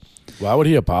merch. Why would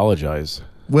he apologize?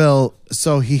 Well,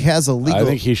 so he has a legal. I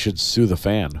think he should sue the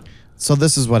fan. So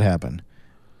this is what happened.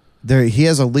 He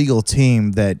has a legal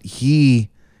team that he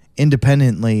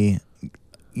independently,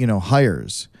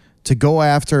 hires to go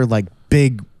after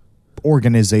big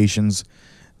organizations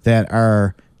that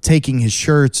are taking his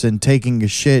shirts and taking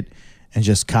his shit and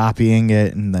just copying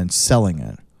it and then selling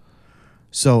it.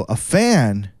 So a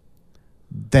fan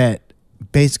that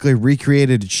basically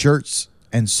recreated shirts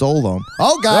and sold them.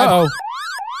 Oh God. Uh-oh.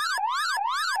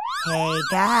 Hey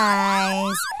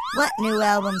guys, what new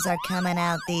albums are coming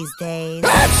out these days?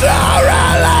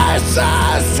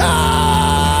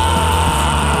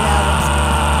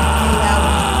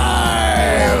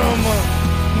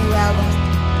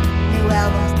 New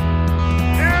albums.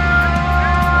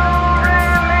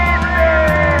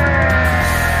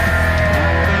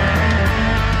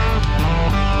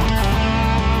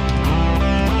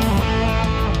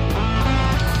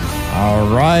 All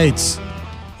right.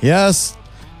 Yes.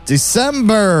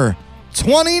 December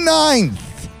 29th.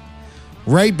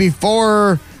 Right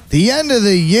before the end of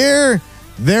the year,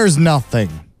 there's nothing.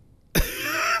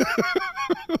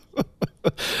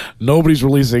 Nobody's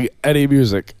releasing any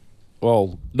music.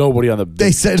 Well, nobody on the big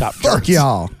They said, top fuck charts.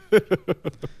 y'all.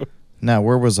 Now,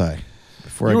 where was I?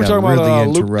 Before You I were got talking really about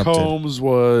Luke interrupted. Combs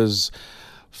was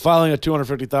filing a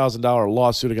 $250,000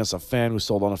 lawsuit against a fan who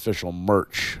sold unofficial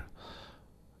merch.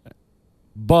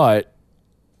 But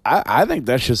I think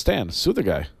that should stand. Sue the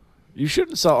guy. You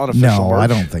shouldn't sell unofficial merch. No, I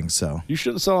don't think so. You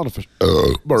shouldn't sell unofficial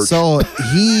merch. So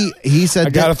he said I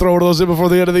got to throw those in before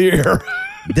the end of the year.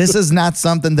 this is not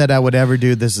something that I would ever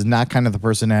do. This is not kind of the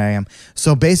person I am.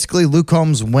 So basically, Luke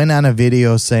Combs went on a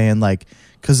video saying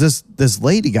because this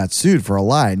lady got sued for a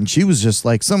lie, and she was just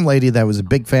some lady that was a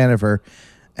big fan of her,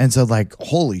 and so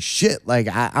holy shit,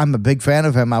 I'm a big fan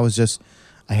of him. I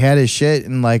had his shit,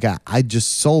 and I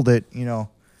just sold it,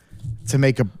 to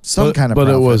make some kind of But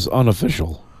profit. it was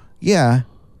unofficial. Yeah,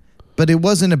 but it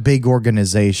wasn't a big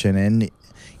organization, and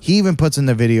he even puts in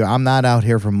the video, I'm not out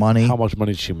here for money. How much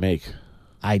money did she make?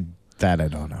 I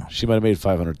don't know. She might have made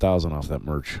 $500,000 off that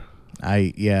merch.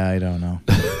 I don't know.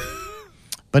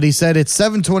 But he said it's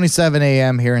 7:27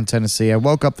 a.m. here in Tennessee. I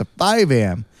woke up at 5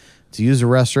 a.m. to use a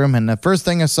restroom, and the first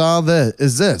thing I saw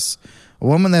is this. A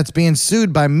woman that's being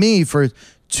sued by me for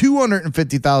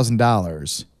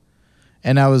 $250,000.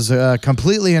 And I was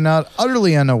completely and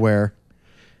utterly unaware.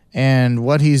 And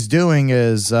what he's doing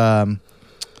is here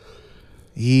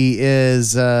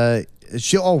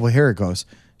it goes.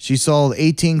 She sold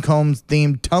 18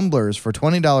 Combs-themed tumblers for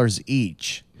 $20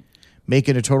 each,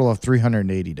 making a total of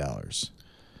 $380.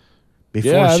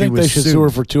 I think they should sue her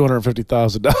for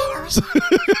 $250,000.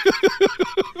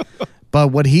 But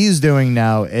what he's doing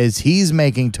now is he's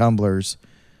making tumblers,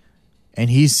 and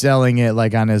he's selling it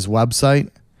like on his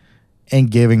website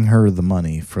and giving her the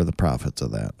money for the profits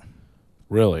of that.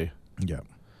 Really? Yeah.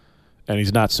 And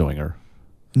he's not suing her.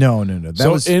 No.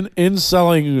 In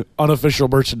selling unofficial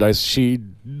merchandise, she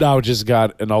now just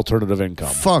got an alternative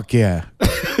income. Fuck yeah.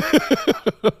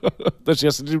 That she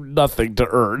has to do nothing to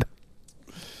earn.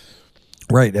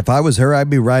 Right. If I was her, I'd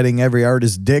be riding every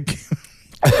artist's dick.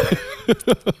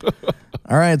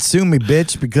 All right, sue me,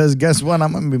 bitch, because guess what?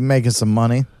 I'm going to be making some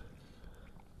money.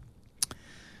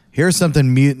 Here's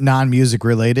something non-music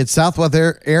related. Southwest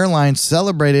Airlines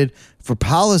celebrated for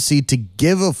policy to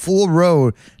give a full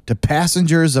row to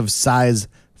passengers of size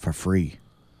for free.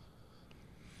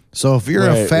 So if you're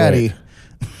a fatty...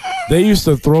 They used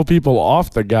to throw people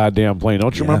off the goddamn plane.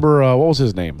 Don't you remember, what was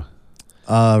his name?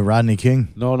 Rodney King.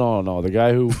 No. The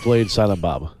guy who played Silent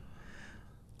Bob.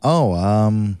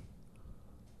 Oh,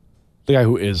 the guy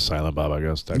who is Silent Bob, I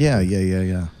guess.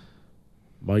 Yeah.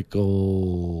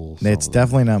 Michael. It's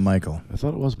definitely not Michael. I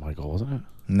thought it was Michael, wasn't it?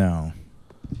 No.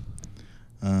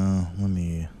 Let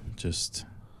me just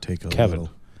take a Kevin.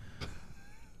 little.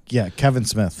 Yeah, Kevin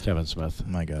Smith. Kevin Smith.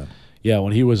 My God. Yeah,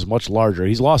 when he was much larger,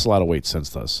 he's lost a lot of weight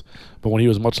since this. But when he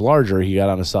was much larger, he got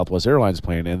on a Southwest Airlines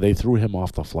plane, and they threw him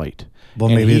off the flight. Well,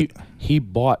 and maybe he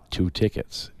bought 2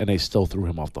 tickets, and they still threw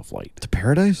him off the flight. to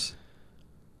Paradise.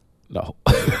 No.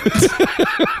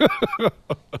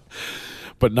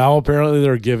 But now apparently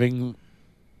they're giving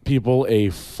people a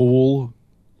full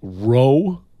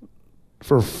row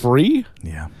for free.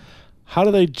 Yeah. How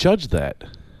do they judge that?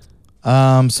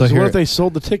 So So here, what if they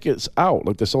sold the tickets out,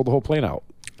 like they sold the whole plane out?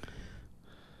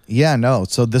 yeah, no.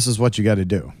 So this is what you got to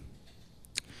do.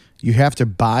 You have to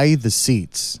buy the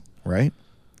seats, right?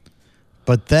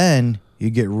 But then you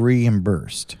get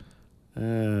reimbursed.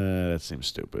 That seems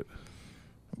stupid.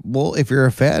 Well, if you're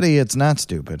a fatty, it's not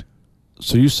stupid.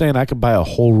 So you saying I could buy a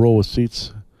whole row of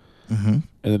seats Mm-hmm. and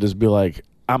then just be like,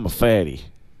 I'm a fatty.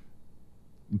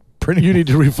 Pretty. You need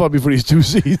to refund me for these 2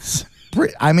 seats.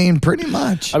 pretty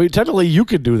much. I mean, technically, you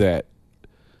could do that.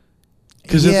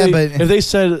 Because Yeah, if they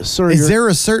said, sir, is there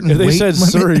a certain if they weight said, limit?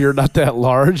 sir, you're not that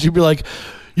large, you'd be like,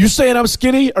 you saying I'm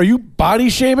skinny? Are you body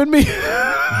shaming me?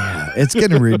 It's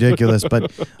getting ridiculous.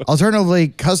 But alternatively,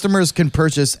 customers can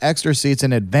purchase extra seats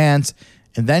in advance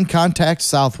and then contact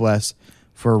Southwest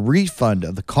for a refund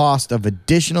of the cost of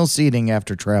additional seating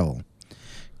after travel.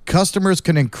 Customers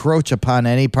can encroach upon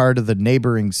any part of the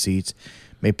neighboring seats,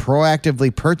 may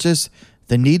proactively purchase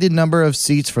the needed number of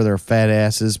seats for their fat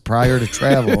asses prior to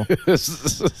travel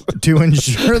to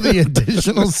ensure the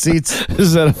additional seats.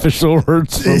 Is that official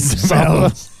words from Is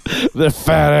Southwest? The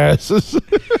fat asses.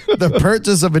 The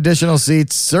purchase of additional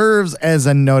seats serves as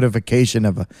a notification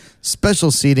of a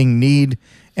special seating need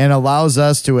and allows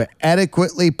us to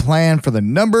adequately plan for the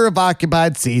number of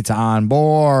occupied seats on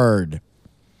board.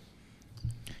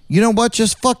 You know what?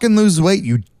 Just fucking lose weight,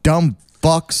 you dumb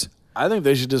fucks. I think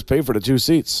they should just pay for the 2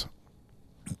 seats.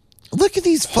 Look at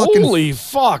these fucking... Holy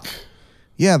fuck.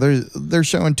 Yeah, they're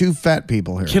showing 2 fat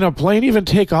people here. Can a plane even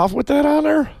take off with that on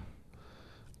there?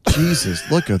 Jesus,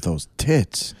 look at those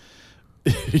tits.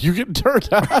 You get turned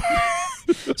on.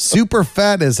 Super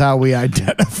fat is how we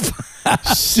identify.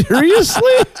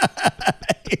 Seriously?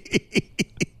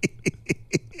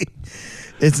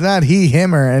 It's not he,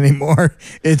 him, or anymore.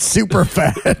 It's super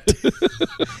fat.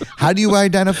 How do you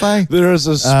identify? There is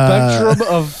a spectrum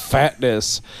of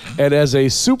fatness. And as a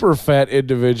super fat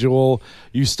individual,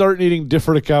 you start needing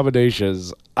different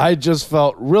accommodations. I just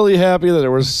felt really happy that there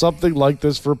was something like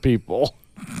this for people.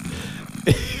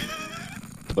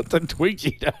 Put the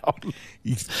Twinkie down.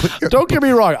 Don't get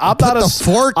me wrong. I am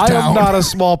not a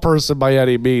small person by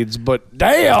any means, but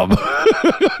damn.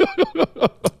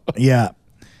 Yeah.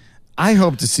 I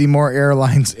hope to see more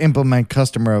airlines implement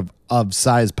customer of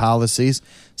size policies.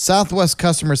 Southwest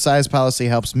customer size policy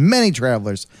helps many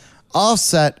travelers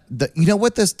offset the... You know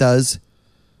what this does?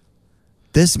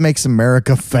 This makes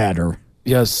America fatter.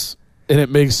 Yes, and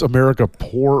it makes America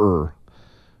poorer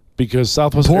because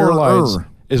Southwest Airlines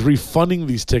is refunding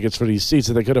these tickets for these seats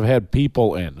that they could have had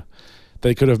people in.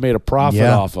 they could have made a profit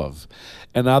off of.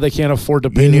 And now they can't afford to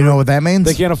pay You know what that means?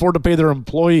 They can't afford to pay their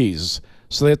employees,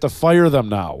 so they have to fire them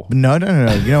now. No.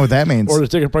 You know what that means? Or the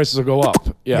ticket prices will go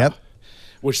up. Yeah. Yep.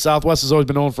 Which Southwest has always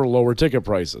been known for lower ticket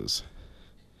prices.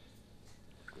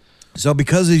 So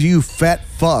because of you fat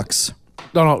fucks.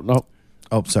 No.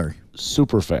 Oh, sorry.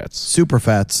 Super fats. Super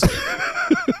fats.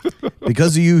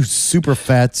 Because of you super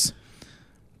fats.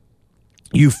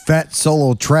 You fat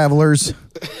solo travelers.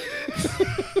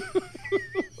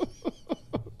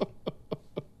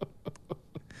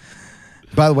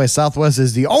 By the way, Southwest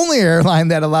is the only airline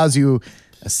that allows you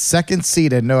a second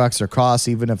seat at no extra cost,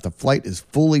 even if the flight is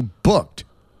fully booked.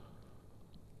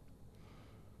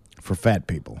 For fat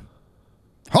people.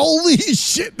 Holy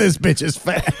shit, this bitch is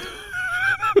fat.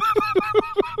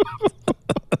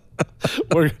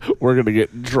 We're going to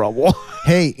get in trouble.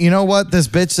 Hey, you know what this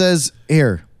bitch says?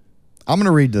 Here, I'm going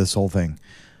to read this whole thing.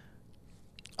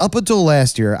 Up until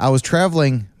last year, I was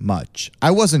traveling much.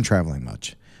 I wasn't traveling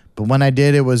much. But when I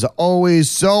did, it was always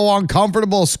so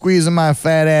uncomfortable squeezing my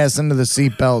fat ass into the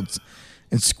seatbelts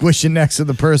and squishing next to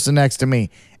the person next to me.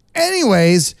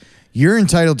 Anyways, you're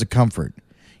entitled to comfort.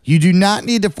 You do not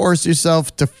need to force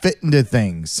yourself to fit into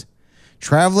things.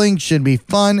 Traveling should be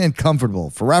fun and comfortable.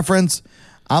 For reference,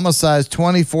 I'm a size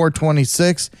 24,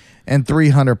 26, and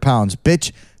 300 pounds.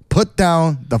 Bitch, put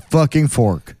down the fucking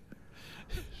fork.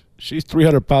 She's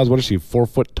 300 pounds. What is she, 4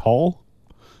 foot tall?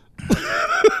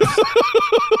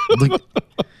 Like,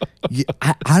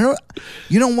 I don't.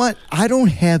 You know what? I don't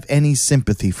have any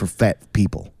sympathy for fat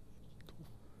people.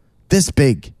 This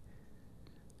big.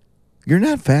 You're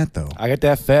not fat though. I got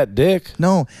that fat dick.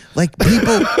 No, like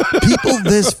people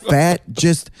this fat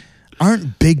just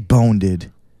aren't big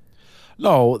boned.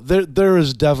 No, there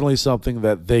is definitely something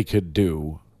that they could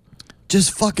do.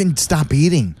 Just fucking stop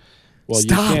eating. Well,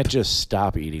 Stop. you can't just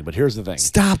stop eating. But here's the thing.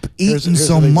 Stop Here's eating the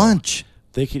so thing, though. much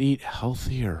They could eat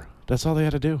healthier. That's all they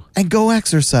had to do. and go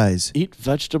exercise. Eat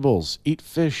vegetables. Eat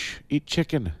fish. Eat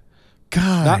chicken.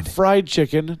 God, Not fried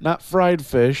chicken. Not fried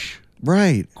fish.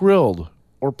 right? Grilled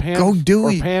or pan. Go do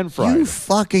or it. pan fried. You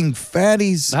fucking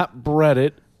fatties. Not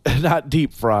breaded. Not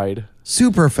deep fried.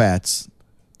 Super fats.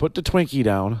 Put the Twinkie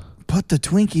down. Put the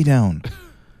Twinkie down.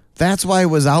 That's why it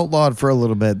was outlawed for a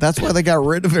little bit. That's why they got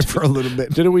rid of it for a little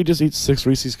bit. Didn't we just eat 6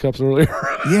 Reese's Cups earlier?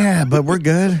 Yeah, but we're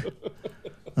good.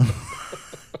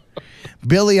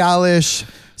 Billie Eilish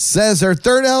says her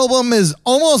third album is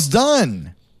almost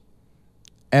done.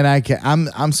 And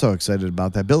I'm so excited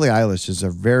about that. Billie Eilish is a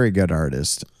very good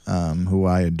artist who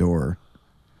I adore.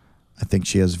 I think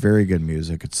she has very good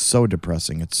music. It's so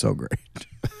depressing. It's so great.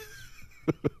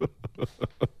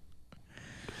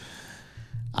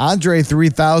 Andre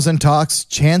 3000 talks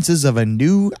chances of a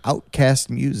new Outkast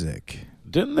music.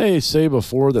 Didn't they say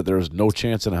before that there's no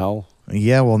chance in hell?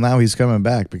 Yeah, well, now he's coming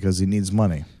back because he needs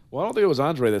money. Well, I don't think it was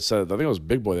Andre that said it. I think it was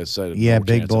Big Boy that said it. Yeah, no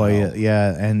Big chance in Boy. hell.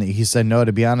 Yeah, and he said no.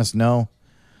 To be honest, no.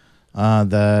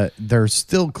 They're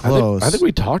still close. I think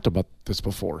we talked about this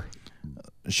before.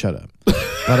 Shut up.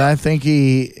 But I think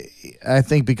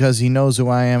because he knows who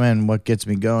I am and what gets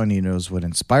me going, he knows what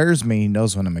inspires me, he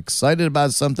knows when I'm excited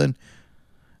about something,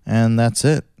 and that's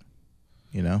it.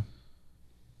 You know?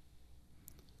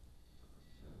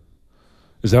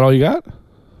 Is that all you got?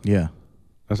 Yeah.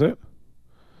 That's it?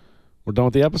 We're done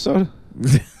with the episode?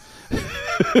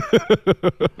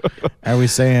 Are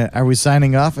we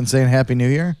signing off and saying Happy New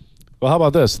Year? Well, how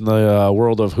about this? In the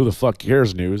world of who the fuck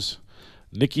cares news,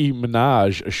 Nicki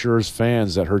Minaj assures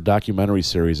fans that her documentary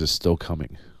series is still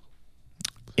coming.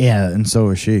 Yeah, and so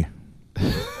is she.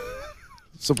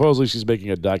 Supposedly she's making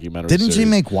a documentary Didn't series. she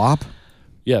make WAP?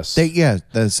 Yes.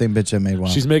 The same bitch that made WAP.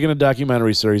 She's making a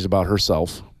documentary series about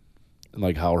herself and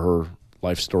like how her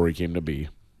life story came to be.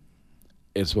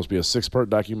 It's supposed to be a 6-part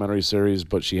documentary series,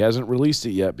 but she hasn't released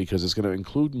it yet because it's going to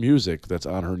include music that's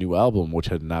on her new album, which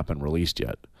had not been released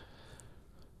yet.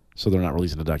 So they're not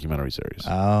releasing the documentary series.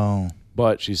 Oh.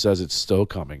 But she says it's still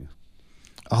coming.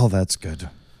 Oh, that's good.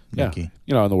 Yeah. Nikki.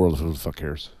 You know, in the world of who the fuck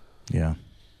cares. Yeah.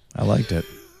 I liked it.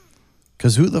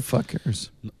 Because who the fuck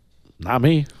cares? Not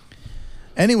me.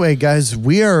 Anyway, guys,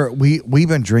 we've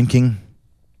been drinking.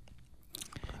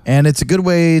 And it's a good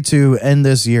way to end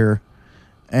this year.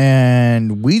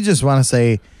 And we just want to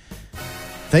say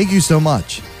thank you so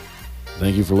much.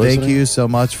 Thank you for listening. Thank you so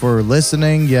much for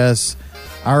listening. Yes.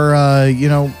 Our,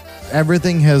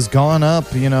 everything has gone up,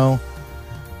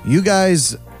 You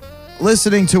guys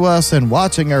listening to us and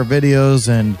watching our videos,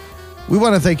 and we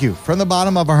want to thank you from the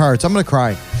bottom of our hearts. I'm going to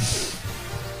cry.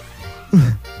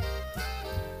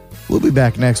 We'll be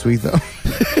back next week, though.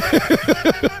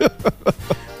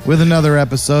 with another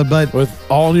episode. But With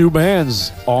all new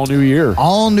bands, all new year.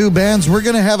 all new bands, we're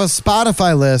going to have a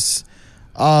Spotify list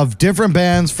of different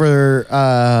bands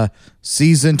for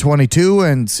season 22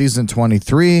 and season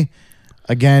 23.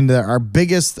 Again, our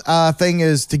biggest thing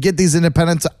is to get these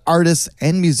independent artists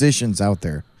and musicians out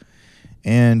there.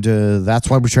 And that's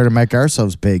why we try to make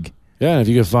ourselves big. Yeah, and if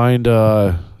you can find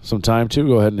some time to,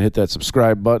 go ahead and hit that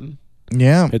subscribe button.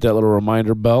 Yeah. Hit that little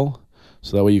reminder bell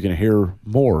so that way you can hear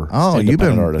more. Oh, you've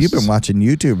artists. been watching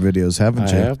YouTube videos, haven't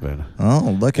I you? have been.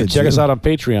 Oh, look And at check you. us out on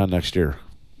Patreon next year.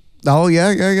 Oh,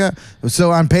 yeah.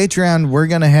 So on Patreon, we're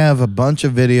going to have a bunch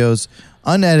of videos,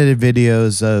 unedited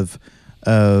videos of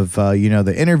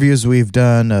the interviews we've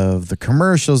done, of the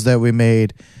commercials that we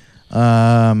made. Maybe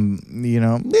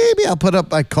I'll put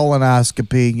up my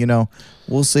colonoscopy,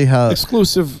 we'll see how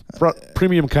Exclusive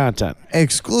premium content.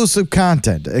 exclusive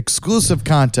content.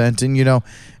 And,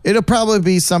 it'll probably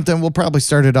be something. We'll probably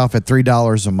start it off at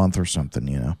 $3 a month or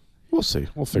something, We'll see.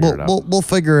 We'll figure it out. We'll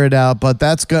figure it out, but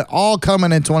that's all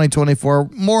coming in 2024.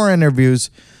 More interviews,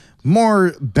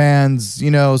 more bands,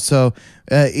 so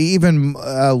even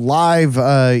live,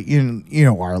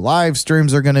 our live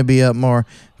streams are going to be up more,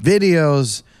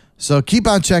 videos. So keep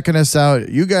on checking us out.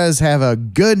 You guys have a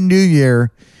good new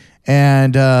year,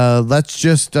 and let's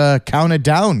just count it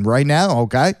down right now,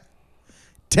 okay?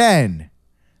 10,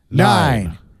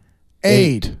 9,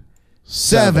 8,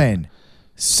 7,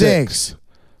 6,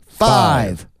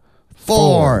 5,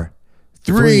 4,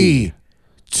 3,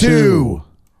 2,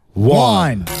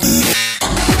 1.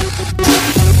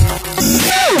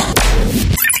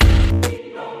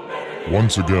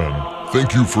 Once again,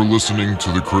 thank you for listening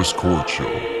to The Chris Court Show.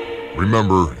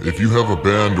 Remember, if you have a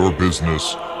band or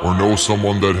business, or know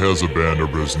someone that has a band or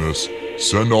business,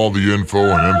 send all the info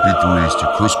and MP3s to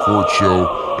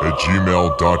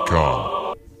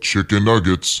chriscourtshow@gmail.com. Chicken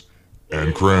nuggets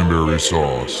and cranberry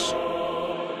sauce.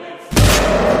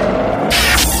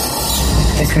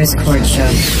 The Chris Court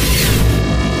Show.